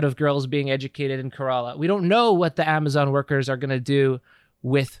comes out of girls being educated in Kerala. We don't know what the Amazon workers are going to do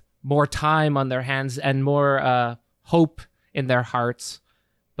with more time on their hands and more hope in their hearts.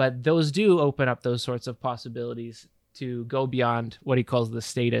 But those do open up those sorts of possibilities to go beyond what he calls the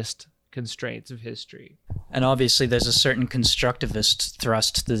statist constraints of history. And obviously there's a certain constructivist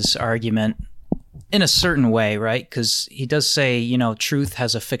thrust to this argument in a certain way, right? Because he does say, truth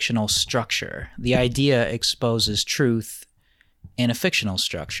has a fictional structure. The idea exposes truth in a fictional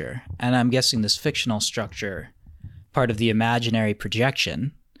structure. And I'm guessing this fictional structure, part of the imaginary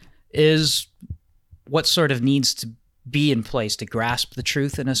projection, is what sort of needs to be in place to grasp the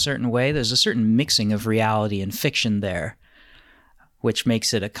truth in a certain way. There's a certain mixing of reality and fiction there, which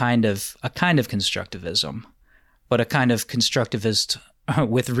makes it a kind of constructivism, but a kind of constructivist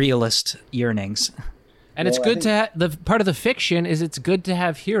with realist yearnings. And it's good to have, the part of the fiction is it's good to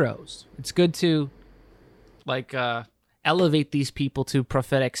have heroes. It's good to elevate these people to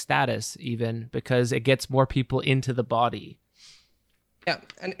prophetic status even because it gets more people into the body. Yeah,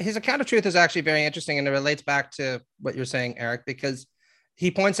 and his account of truth is actually very interesting, and it relates back to what you're saying, Eric, because he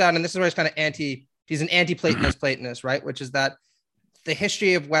points out, and this is where he's kind of he's an anti-Platonist, right? Which is that the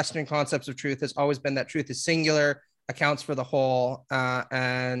history of Western concepts of truth has always been that truth is singular, accounts for the whole,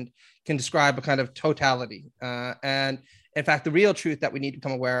 and can describe a kind of totality. And in fact, the real truth that we need to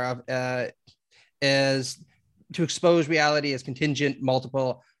become aware of is to expose reality as contingent,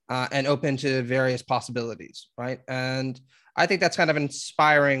 multiple, and open to various possibilities, right? And I think that's kind of an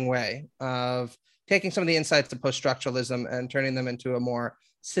inspiring way of taking some of the insights of post-structuralism and turning them into a more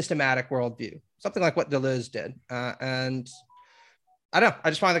systematic worldview, something like what Deleuze did. And I don't know, I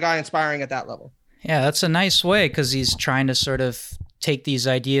just find the guy inspiring at that level. Yeah, that's a nice way because he's trying to sort of take these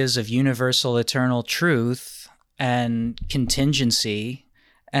ideas of universal eternal truth and contingency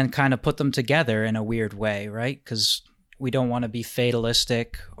and kind of put them together in a weird way, right? Because we don't want to be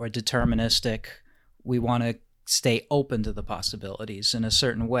fatalistic or deterministic. We want to stay open to the possibilities in a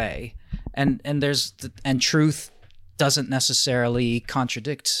certain way. And truth doesn't necessarily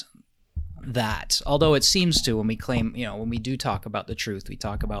contradict that, although it seems to when we claim, when we do talk about the truth, we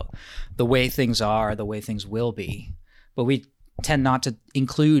talk about the way things are, the way things will be, but we tend not to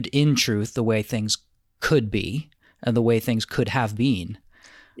include in truth the way things could be and the way things could have been.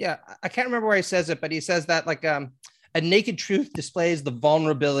 Yeah, I can't remember where he says it, but he says that a naked truth displays the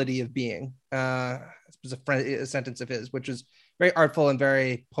vulnerability of being. This was a sentence of his, which was very artful and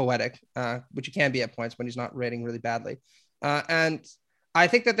very poetic, which he can be at points when he's not writing really badly. And I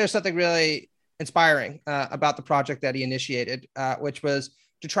think that there's something really inspiring about the project that he initiated, which was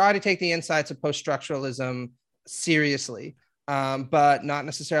to try to take the insights of post-structuralism seriously, but not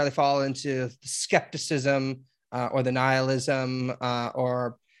necessarily fall into the skepticism or the nihilism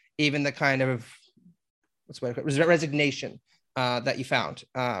or even the kind of resignation that you found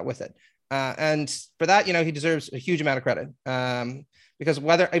with it. And for that, he deserves a huge amount of credit. Because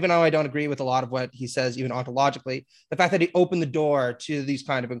even though I don't agree with a lot of what he says, even ontologically, the fact that he opened the door to these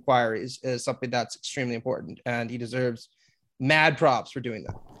kind of inquiries is something that's extremely important. And he deserves mad props for doing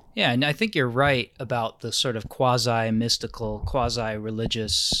that. Yeah, and I think you're right about the sort of quasi-mystical,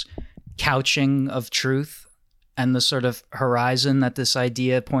 quasi-religious couching of truth and the sort of horizon that this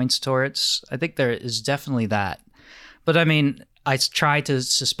idea points towards. I think there is definitely that. But I mean, I try to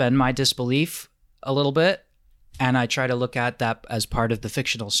suspend my disbelief a little bit, and I try to look at that as part of the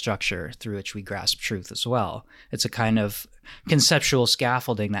fictional structure through which we grasp truth as well. It's a kind of conceptual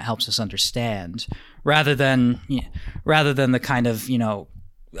scaffolding that helps us understand, rather than the kind of,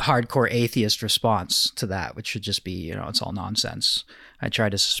 hardcore atheist response to that, which should just be, it's all nonsense. I try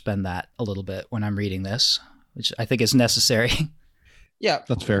to suspend that a little bit when I'm reading this, which I think is necessary. Yeah,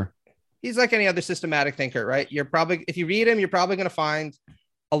 That's fair. he's like any other systematic thinker, right? If you read him, you're probably going to find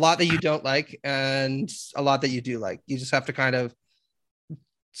a lot that you don't like and a lot that you do like. You just have to kind of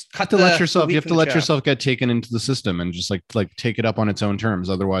cut You the have to let chaff. yourself get taken into the system and just like take it up on its own terms.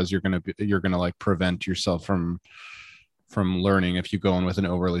 Otherwise, you're gonna like prevent yourself from learning if you go in with an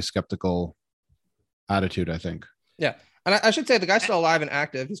overly skeptical attitude, I think. Yeah. And I should say the guy's still alive and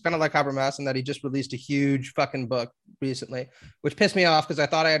active. He's kind of like Habermas in that he just released a huge fucking book recently, which pissed me off because I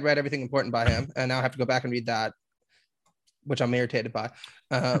thought I had read everything important by him. And now I have to go back and read that, which I'm irritated by.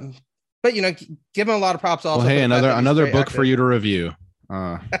 But, give him a lot of props also. Well, hey, for the fact that he's another very book active. for you to review.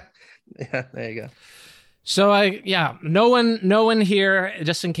 Yeah, there you go. So no one here,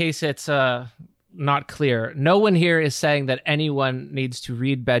 just in case it's not clear, no one here is saying that anyone needs to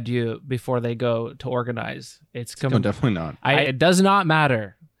read Badiou before they go to organize. No, definitely not. It does not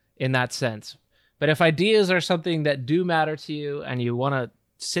matter in that sense. But if ideas are something that do matter to you and you want to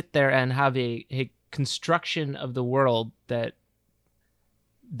sit there and have a construction of the world that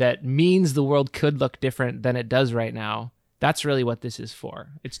means the world could look different than it does right now, that's really what this is for.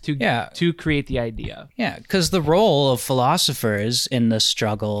 It's to create the idea. Yeah, because the role of philosophers in this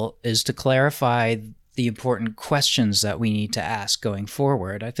struggle is to clarify the important questions that we need to ask going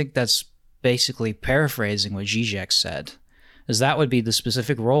forward. I think that's basically paraphrasing what Zizek said, is that would be the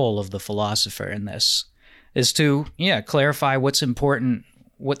specific role of the philosopher in this, is to, clarify what's important,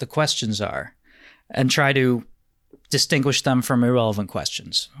 what the questions are, and try to distinguish them from irrelevant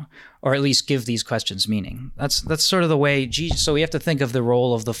questions, or at least give these questions meaning. That's sort of the way. So we have to think of the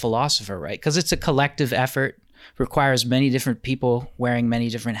role of the philosopher, right? Because it's a collective effort, requires many different people wearing many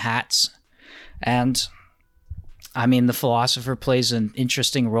different hats. And I mean, the philosopher plays an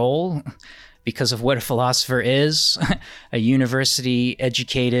interesting role because of what a philosopher is, a university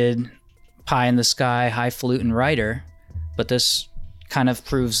educated, pie in the sky, highfalutin writer. But this kind of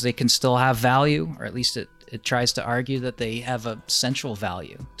proves they can still have value, or at least it tries to argue that they have a central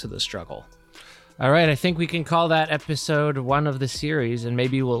value to the struggle. All right, I think we can call that episode 1 of the series, and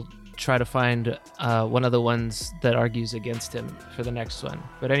maybe we'll try to find one of the ones that argues against him for the next one.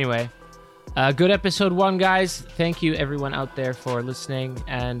 But anyway, good episode 1, guys. Thank you, everyone out there, for listening,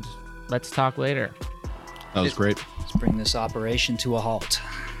 and let's talk later. That was great. Let's bring this operation to a halt.